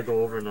 Okay, maybe I'll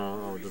go over and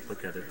I'll just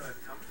look at it.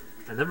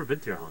 I've never been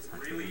to your house,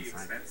 actually,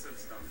 inside.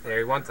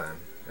 Yeah, one time.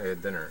 I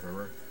had dinner,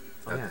 remember?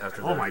 Oh, yeah.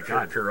 After my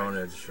god.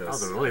 Puronage. That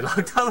was a really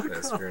long time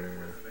ago.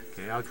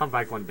 Okay, I'll come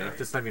back one day.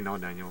 Just let me know,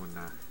 Daniel, when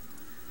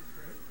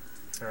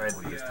Alright.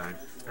 time.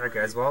 Alright,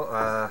 guys.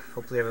 Well,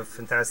 hopefully you have a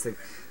fantastic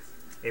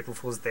April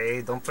Fool's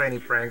Day. Don't play any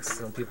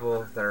pranks on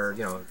people that are,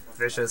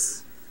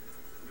 vicious.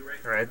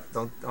 Alright,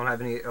 don't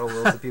have any ill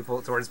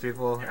will towards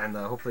people, and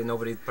hopefully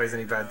nobody plays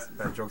any bad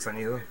jokes on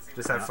you.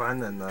 Just have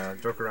fun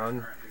and joke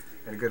around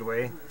in a good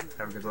way,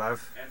 have a good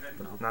laugh,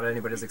 but not at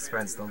anybody's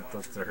expense. Don't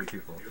hurt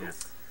people.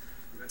 Yes.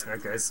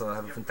 Alright, guys, so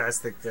have a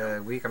fantastic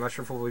week. I'm not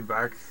sure if we'll be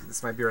back.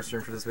 This might be our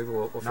stream for this week, but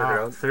we'll figure it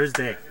out.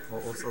 Thursday.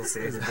 We'll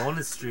see. It's a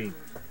bonus stream.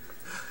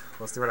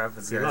 We'll see what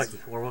happens, You're guys.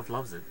 lucky. Werewolf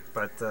loves it.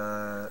 But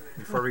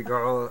before we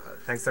go,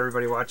 thanks to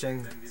everybody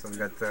watching. So we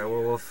got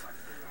Werewolf,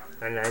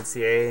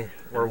 99CA,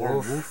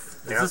 Werewolf.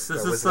 Is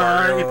this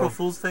April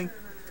Fool's thing?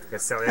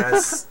 Yes,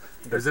 Celias.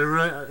 Is there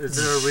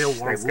a real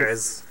Werewolf? Thanks,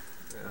 guys.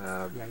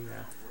 Yeah.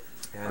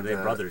 And, are they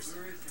brothers?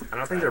 I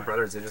don't think they're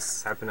brothers. They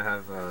just happen to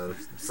have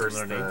first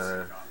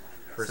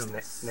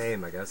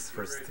name, I guess.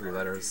 First 3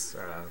 letters.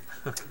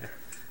 Okay.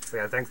 So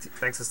yeah,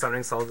 thanks to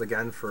Stunning Salt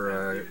again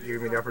for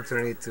giving me the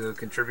opportunity to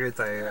contribute.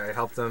 I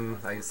helped them.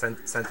 I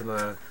sent them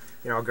a,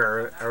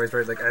 Gar, I always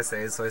write like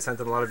essays, so I sent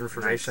him a lot of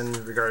information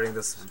regarding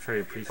this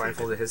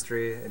blindfolded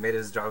history. It made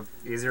his job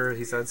easier,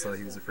 he said, so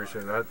he was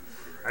appreciative of that.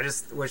 I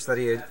just wish that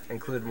he had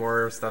included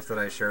more stuff that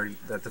I shared.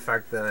 That the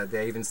fact that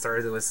they even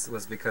started this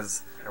was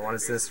because I wanted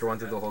Sinister One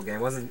to do the whole game.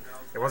 It wasn't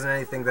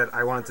anything that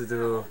I wanted to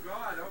do,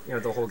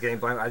 the whole game.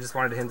 But I just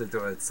wanted him to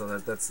do it. So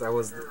that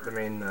was the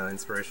main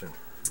inspiration.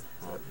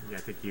 Well, yeah, I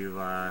think you've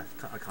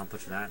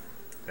accomplished that.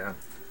 Yeah.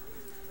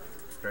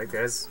 Alright,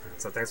 guys.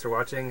 So thanks for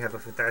watching. Have a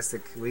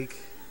fantastic week.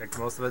 Make the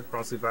most of it.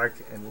 Promise we'll be back,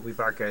 and we'll be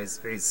back, guys.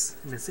 Peace.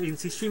 This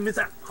ANC stream is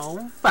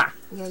over.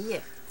 Yeah.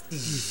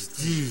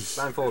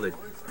 Blindfolded.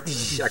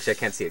 Actually, I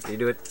can't see it. Can you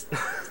do it?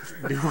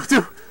 Do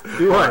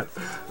what?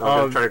 I'm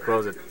gonna try to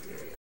close it.